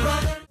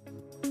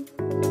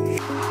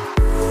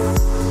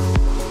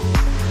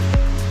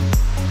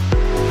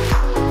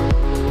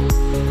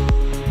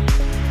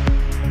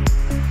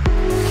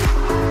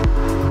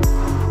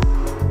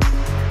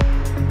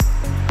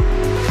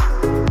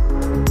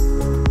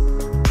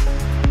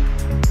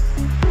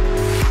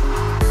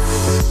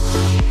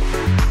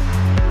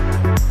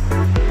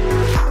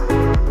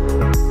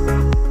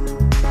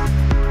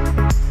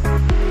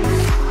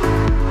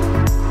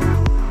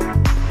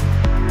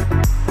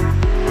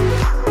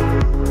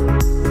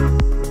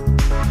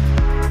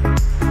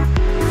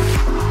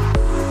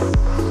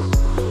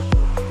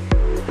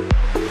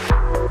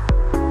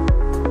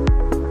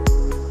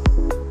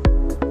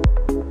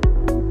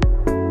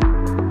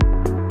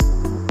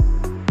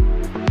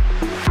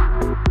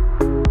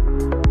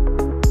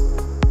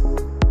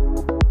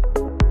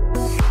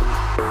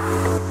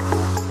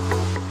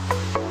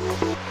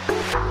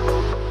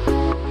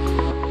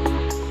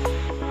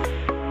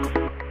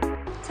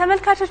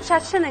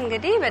ተመልካቾቻችን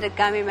እንግዲህ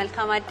በድጋሚ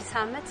መልካም አዲስ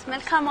አመት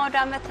መልካም አውደ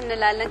አመት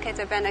እንላለን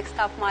ከኢትዮጵያ ኔክስት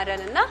ቶፕ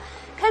ሞዴል እና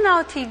ከናሁ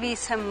ቲቪ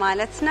ስም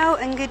ማለት ነው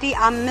እንግዲህ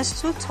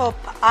 5ቱ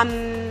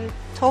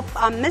ቶፕ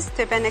 5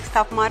 ኢትዮጵያ ኔክስት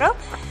ቶፕ ሞዴል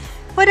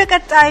ወደ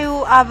ቀጣዩ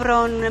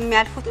አብረውን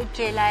የሚያልፉት እጄ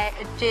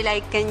ላይ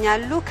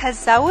ይገኛሉ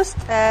ከዛ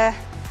ውስጥ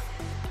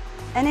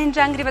እኔ እንጃ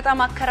እንግዲህ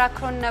በጣም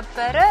አከራክሮን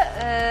ነበር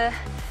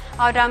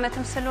አውደ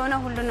አመትም ስለሆነ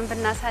ሁሉንም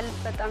ብናሳልፍ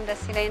በጣም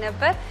ደስ ይለኝ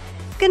ነበር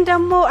ግን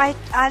ደግሞ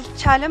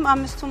አልቻለም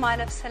 5ቱ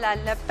ማለፍ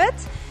ስላለበት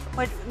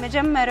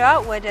መጀመሪያ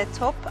ወደ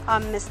ቶፕ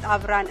 5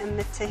 አብራን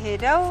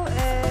የምትሄደው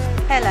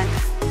ሄለን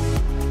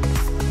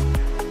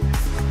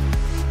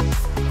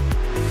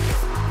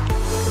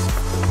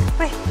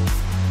ወይ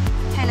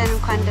ሄለን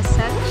እንኳን ደስ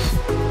አለሽ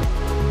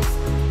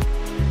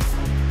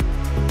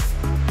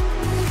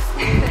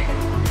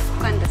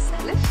እንኳን ደስ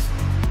አለሽ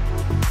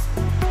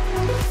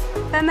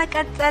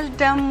በመቀጠል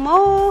ደግሞ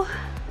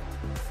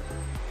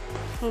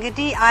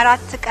እንግዲህ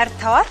 4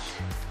 ቀርተዋል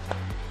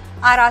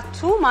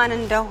 4ቱ ማን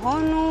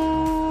እንደሆኑ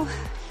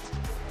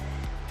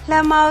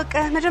ለማወቅ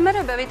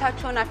መጀመሪያ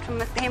በቤታችሁ ሆናችሁ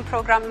ይሄን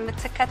ፕሮግራም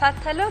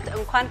የምትከታተሉት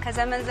እንኳን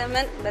ከዘመን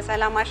ዘመን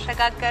በሰላም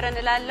አሸጋገረን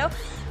እላለሁ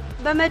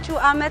በመጪው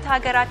አመት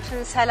ሀገራችን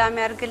ሰላም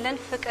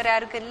ያርግልን ፍቅር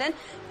ያርግልን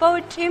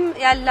በውጪም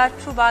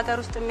ያላችሁ በአገር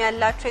ውስጥም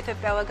ያላችሁ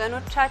ኢትዮጵያ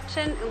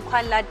ወገኖቻችን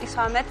እንኳን ለአዲስ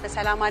አመት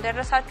በሰላም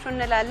አደረሳችሁ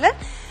እንላለን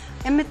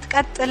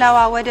የምትቀጥለው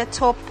ወደ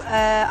ቶፕ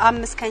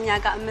 5 ከኛ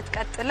ጋር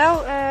የምትቀጥለው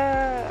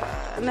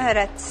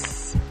ምህረት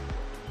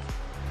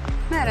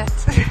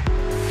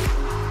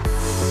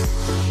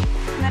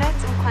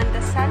እንኳን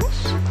ደስ አለሽ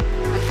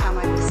መልካም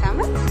አዲስ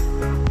አመት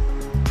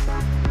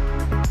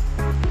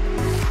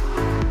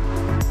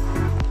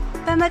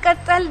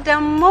በመቀጠል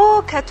ደግሞ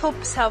ከቶፕ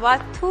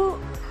 7ቱ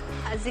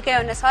እዚህ ጋር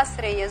የሆነ ሰው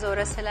 10 እየዞረ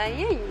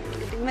ስላየኝ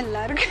እንግዲህ ምን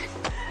ላድርግ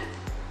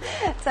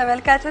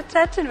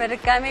ተመልካቾቻችን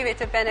በድጋሚ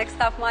በኢትዮጵያ ኔክስት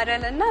ቶፕ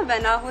ሞዴል እና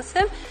በናሁ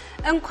ስም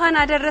እንኳን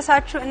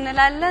አደረሳችሁ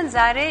እንላለን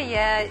ዛሬ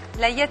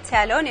ለየት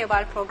ያለውን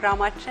የባል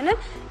ፕሮግራማችንን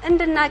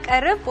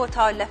እንድናቀርብ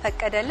ቦታውን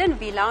ለፈቀደልን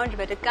ቪላውንጅ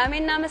በድጋሚ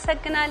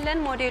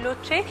እናመሰግናለን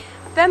ሞዴሎቼ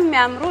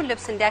በሚያምሩ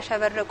ልብስ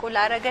እንዲያሸበርቁ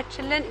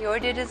ላረገችልን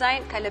የኦዲ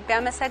ዲዛይን ከልብ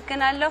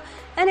ያመሰግናለሁ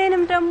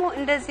እኔንም ደግሞ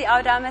እንደዚህ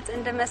አውደ አመት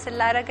እንድመስል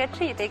ላረገች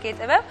የቴጌ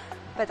ጥበብ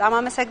በጣም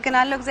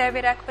አመሰግናለሁ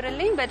እግዚአብሔር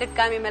ያክብርልኝ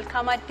በድጋሚ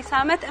መልካም አዲስ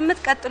አመት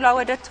እምትቀጥሏ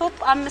ወደ ቶፕ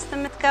 5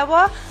 እምትገባ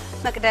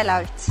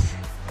መቅደላዊት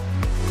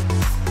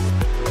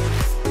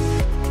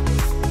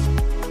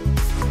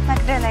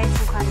መቅደላዊት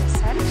እንኳን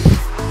ደሳለሽ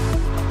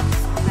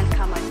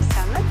መልካም አዲስ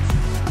አመት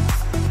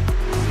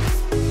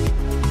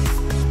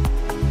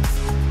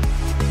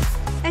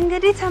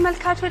እንግዲህ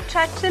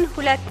ተመልካቾቻችን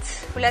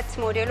ሁለት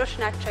ሞዴሎች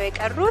ናቸው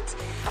የቀሩት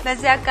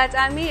በዚህ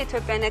አጋጣሚ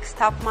የኢትዮጵያ ኔክስት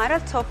ቶፕ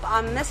ሞዴል ቶፕ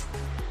 5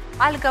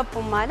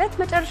 አልገቡም ማለት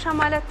መጨረሻ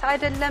ማለት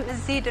አይደለም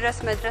እዚህ ድረስ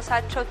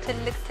መድረሳቸው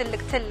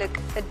ትልቅ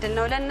እድል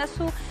ነው ለነሱ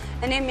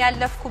እኔም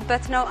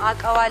ያለፍኩበት ነው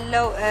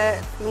አቀዋለው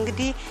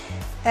እንግዲህ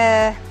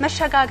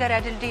መሸጋገሪያ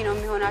ድልድይ ነው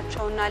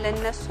የሚሆናቸውና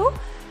ለነሱ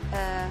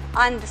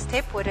አንድ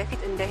ስቴፕ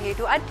ወደፊት እንደሄዱ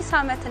አዲስ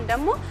አመትን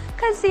ደግሞ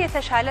ከዚህ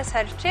የተሻለ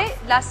ሰርቼ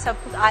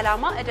ላሰብኩት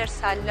አላማ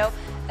እደርሳለሁ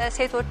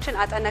ሴቶችን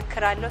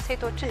አጠነክራለሁ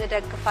ሴቶችን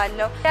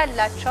እደግፋለሁ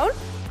ያላቸውን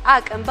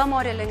አቅም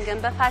በሞዴሊንግ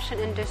በፋሽን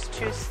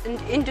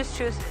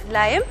ኢንዱስትሪስ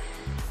ላይም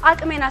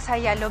አቅሜን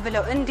አሳያለሁ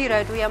ብለው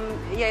እንዲረዱ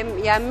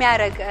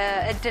የሚያረግ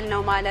እድል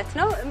ነው ማለት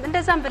ነው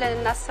እንደዛም ብለን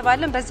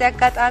እናስባለን በዚህ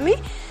አጋጣሚ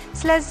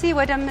ስለዚህ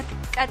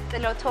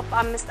ወደምትቀጥለው ቶፕ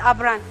 5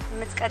 አብራን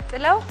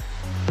የምትቀጥለው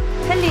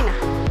ህሊና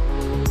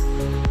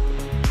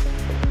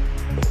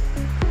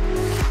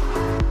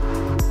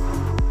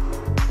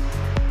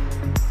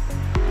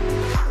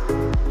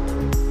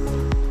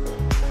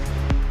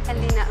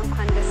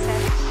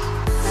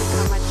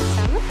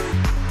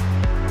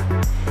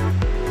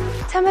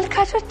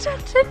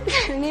ተመልካቾቻችን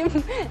እኔም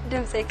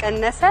ድምጽ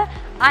የቀነሰ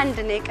አንድ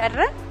ነው የቀረ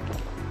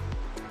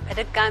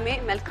በድጋሜ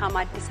መልካም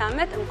አዲስ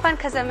አመት እንኳን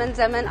ከዘመን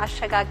ዘመን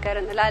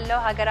አሸጋገርን እላለሁ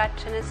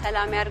ሀገራችንን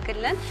ሰላም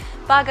ያርግልን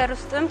በአገር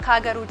ውስጥም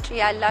ከሀገር ውጪ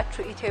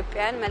ያላችሁ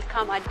ኢትዮጵያውያን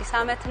መልካም አዲስ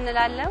አመት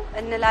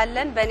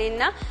እንላለን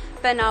በኔና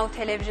በናሁ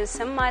ቴሌቪዥን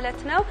ስም ማለት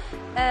ነው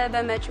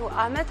በመጪው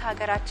አመት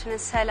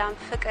ሀገራችንን ሰላም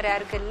ፍቅር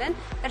ያርግልን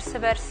እርስ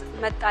በርስ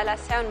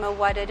መጣላት ሳይሆን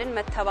መዋደድን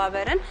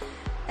መተባበርን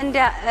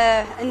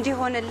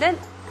እንዲሆንልን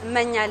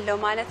እመኛለሁ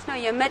ማለት ነው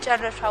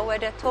የመጨረሻው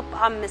ወደ ቶፕ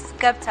 5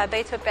 ገብታ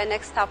በኢትዮጵያ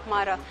ኔክስት ቶፕ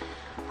ሞዴል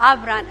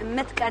አብራን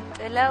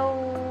የምትቀጥለው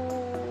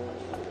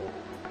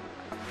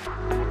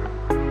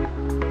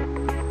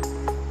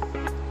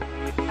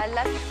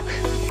አላሽ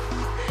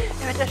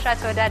የመጨረሻ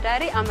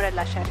ተወዳዳሪ አምረላ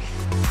ሸሪ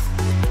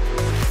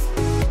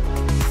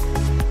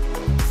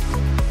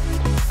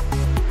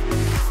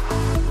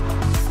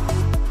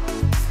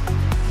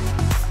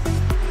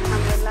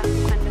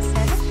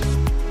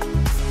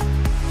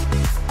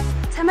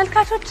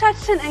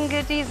ተመልካቾቻችን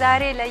እንግዲህ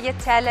ዛሬ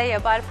ለየት ያለ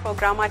የባል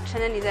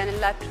ፕሮግራማችንን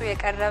ይዘንላችሁ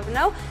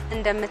የቀረብነው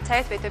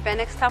እንደምታዩት በኢትዮጵያ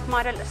ኔክስት ቶፕ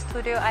ሞዴል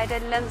ስቱዲዮ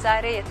አይደለም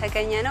ዛሬ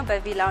የተገኘ ነው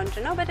በቪላውንጅ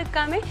ነው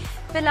በድጋሚ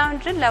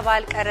ቪላውንጅን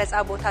ለባል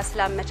ቀረጻ ቦታ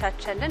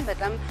ስላመቻቸልን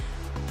በጣም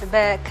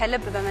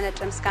በከልብ በመነጨ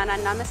ምስጋና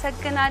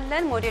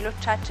እናመሰግናለን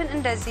ሞዴሎቻችን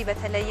እንደዚህ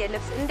በተለየ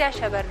ልብስ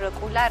እንዲያሸበርቁ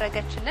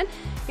ላረገችልን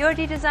የኦዲ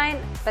ዲዛይን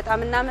በጣም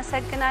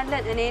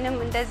እናመሰግናለን እኔንም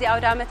እንደዚህ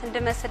አውደ አመት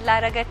እንድመስል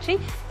ላረገችኝ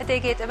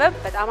እቴጌ ጥበብ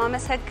በጣም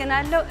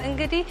አመሰግናለሁ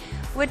እንግዲህ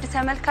ውድ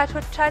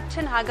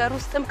ተመልካቾቻችን ሀገር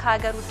ውስጥም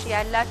ከሀገር ውጪ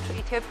ያላችሁ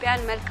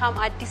ኢትዮጵያን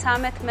መልካም አዲስ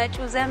አመት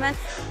መጪው ዘመን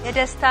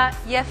የደስታ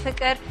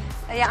የፍቅር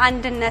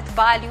የአንድነት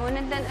በዓል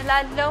ይሁንልን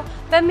እላለሁ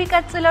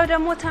በሚቀጥለው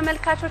ደግሞ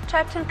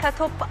ተመልካቾቻችን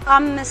ከቶፕ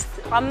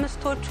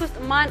 5ቶች ውስጥ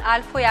ማን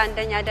አልፎ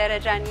የአንደኛ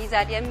ደረጃን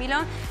ይዛል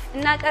የሚለውን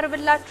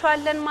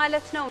እናቀርብላችኋለን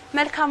ማለት ነው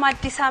መልካም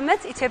አዲስ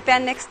አመት ኢትዮጵያ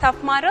ኔክስት ቶፕ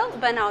ሞዴል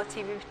በናሁ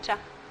ቲቪ ብቻ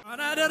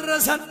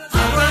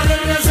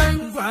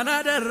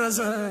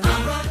አናደረሰን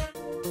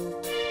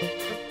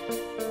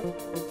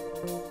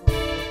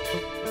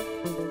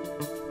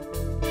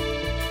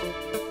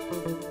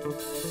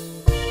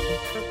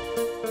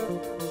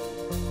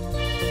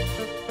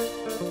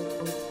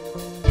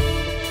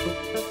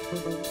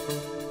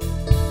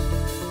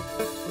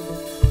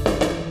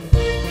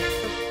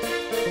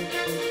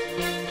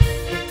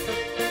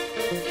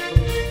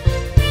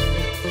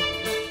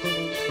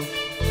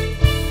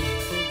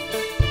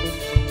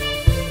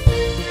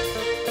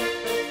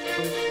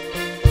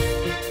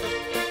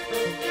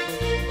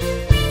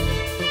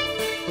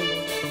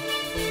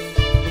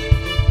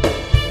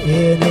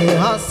የኔ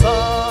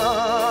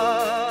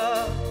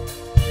ሀሳብ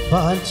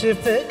ባንቺ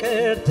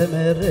ፍቅር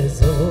ተመርዞ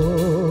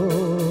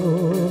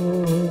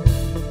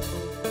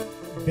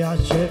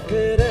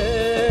ቢያስቸግረኝ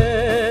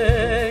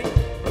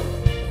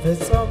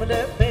ፍጹም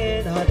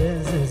ልቤን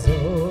አደንዝዞ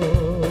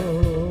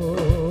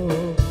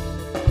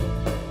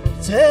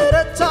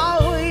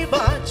ተረታሁኝ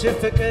ባንቺ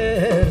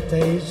ፍቅር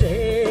ተይዤ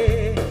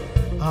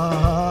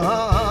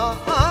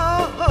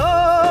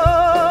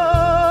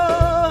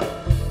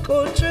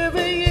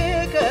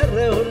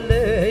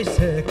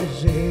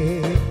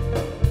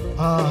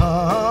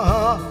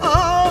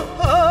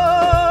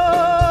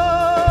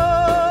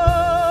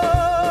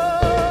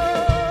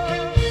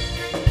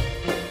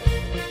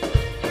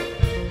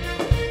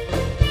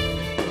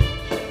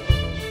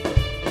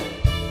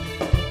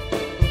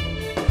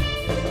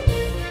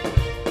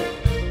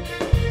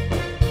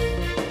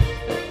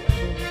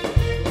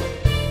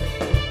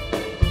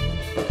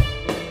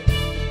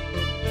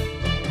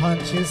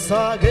አንቺን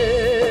ሳገኝ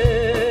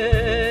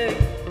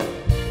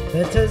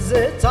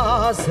በትዝታ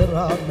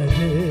ስራመድ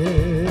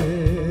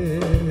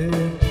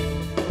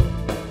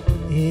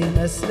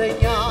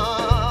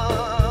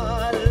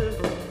ይመስለኛል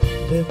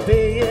ልቤ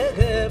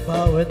የገባ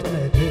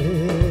ወጥመድ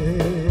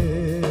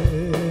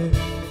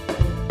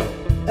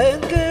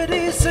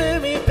እንግዲህ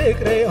ስሚ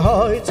ፍቅሬ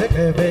ሆይ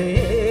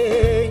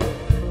ተቀበይኝ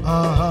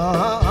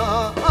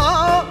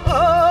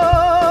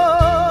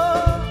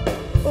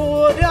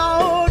ወዲያ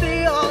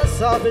ወዲህ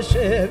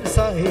ሀሳብሽም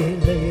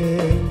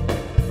ሳይለየኝ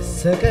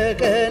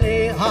ሰቀቀኔ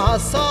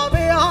ሀሳቤ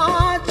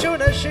አንቺው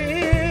ነሽ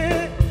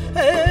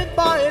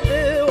እምባዬን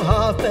ውሃ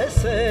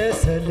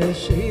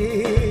ፈሰሰልሽ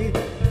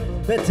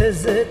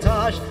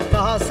በትዝታሽ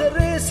ታስሬ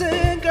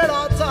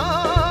ስንገላታ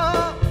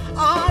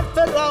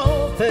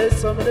አልፈራሁም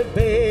ፍጹም ልቤ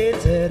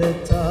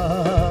ተረታ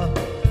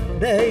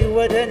ነይ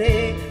ወደኔ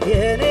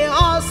የኔ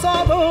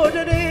ሀሳብ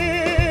ወደኔ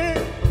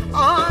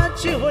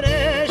አንቺ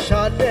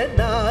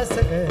ሆነሻልና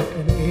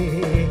ሰቀቀኔ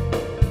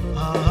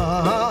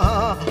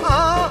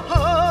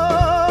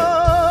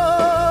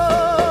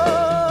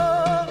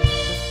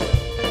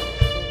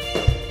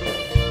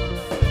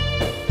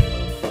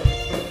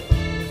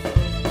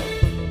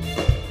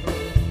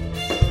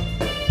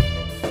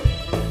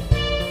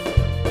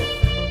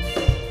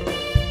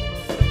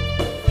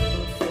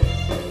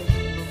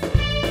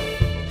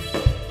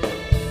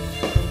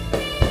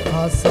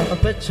ሀሳብ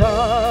ብቻ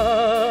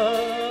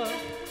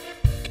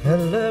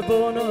ቀለብ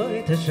ሆኖ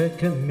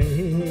ተሸክሜ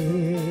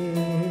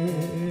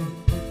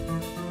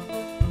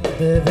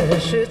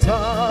በበሽታ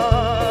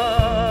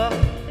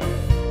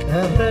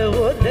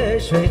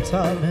ቀረሁልሽ ወይ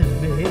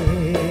ታምሜ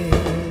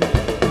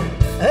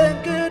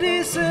እንግዲህ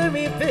ስሚ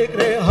ፍቅሬ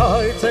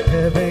ሆይ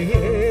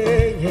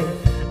ተቀበይኝ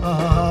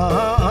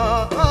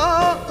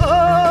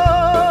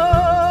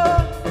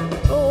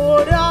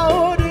ወዲያ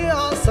ወዲህ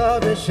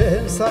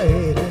ሀሳብሽን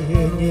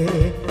ሳይለየኝ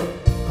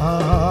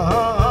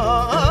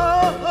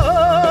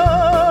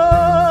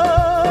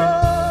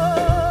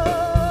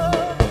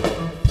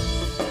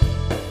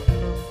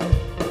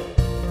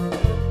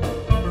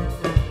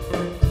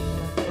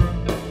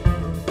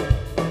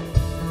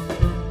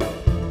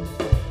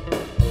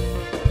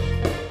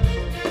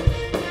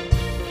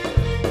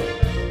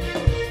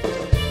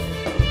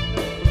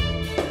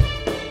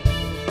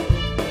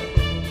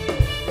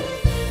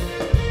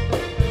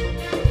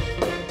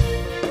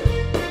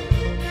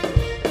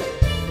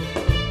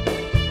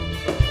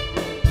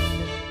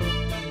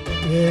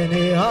የኔ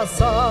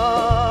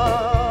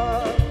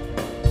ሀሳብ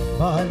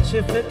ባንቺ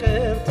ፍቅር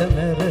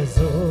ተመርዞ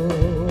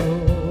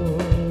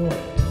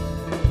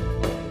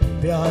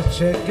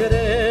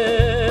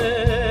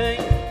ቢያስቸግረኝ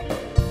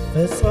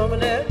ፍጹም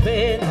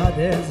ልቤን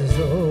አደንዝዞ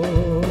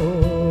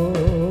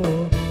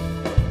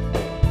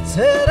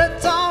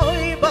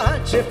ተረታሁኝ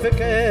ባንቺ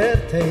ፍቅር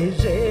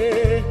ተይዤ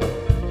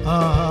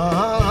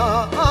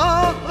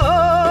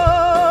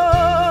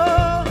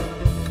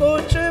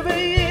ቁጭ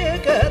ብዬ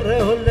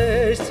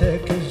ቀረሁልሽ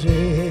ተክዤ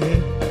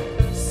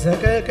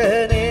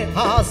ሰቀቀኔ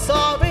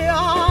ሀሳቤ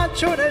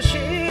አንቺው ነሽ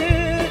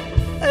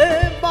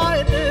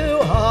እምባዬን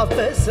ውሃ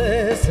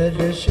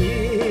ፈሰሰልሽ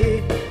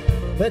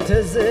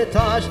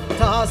በትዝታሽ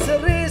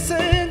ታስሬ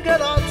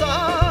ስንገላታ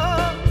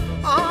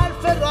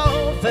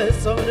አልፈራሁም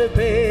ፍጹም ልቤ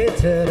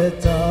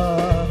ተረታ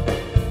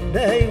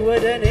ነይ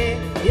ወደኔ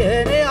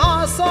የኔ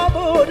ሀሳብ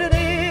ወደኔ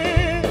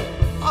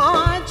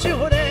አንቺ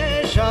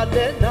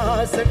ሆነሻልና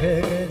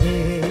ሰቀቀኔ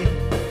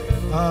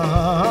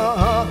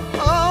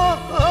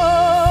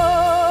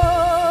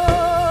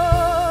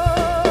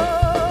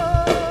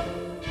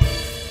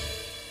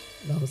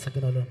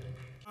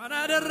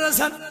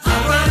አደረሰን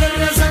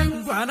አደረሰን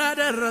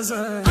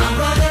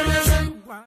አደረሰን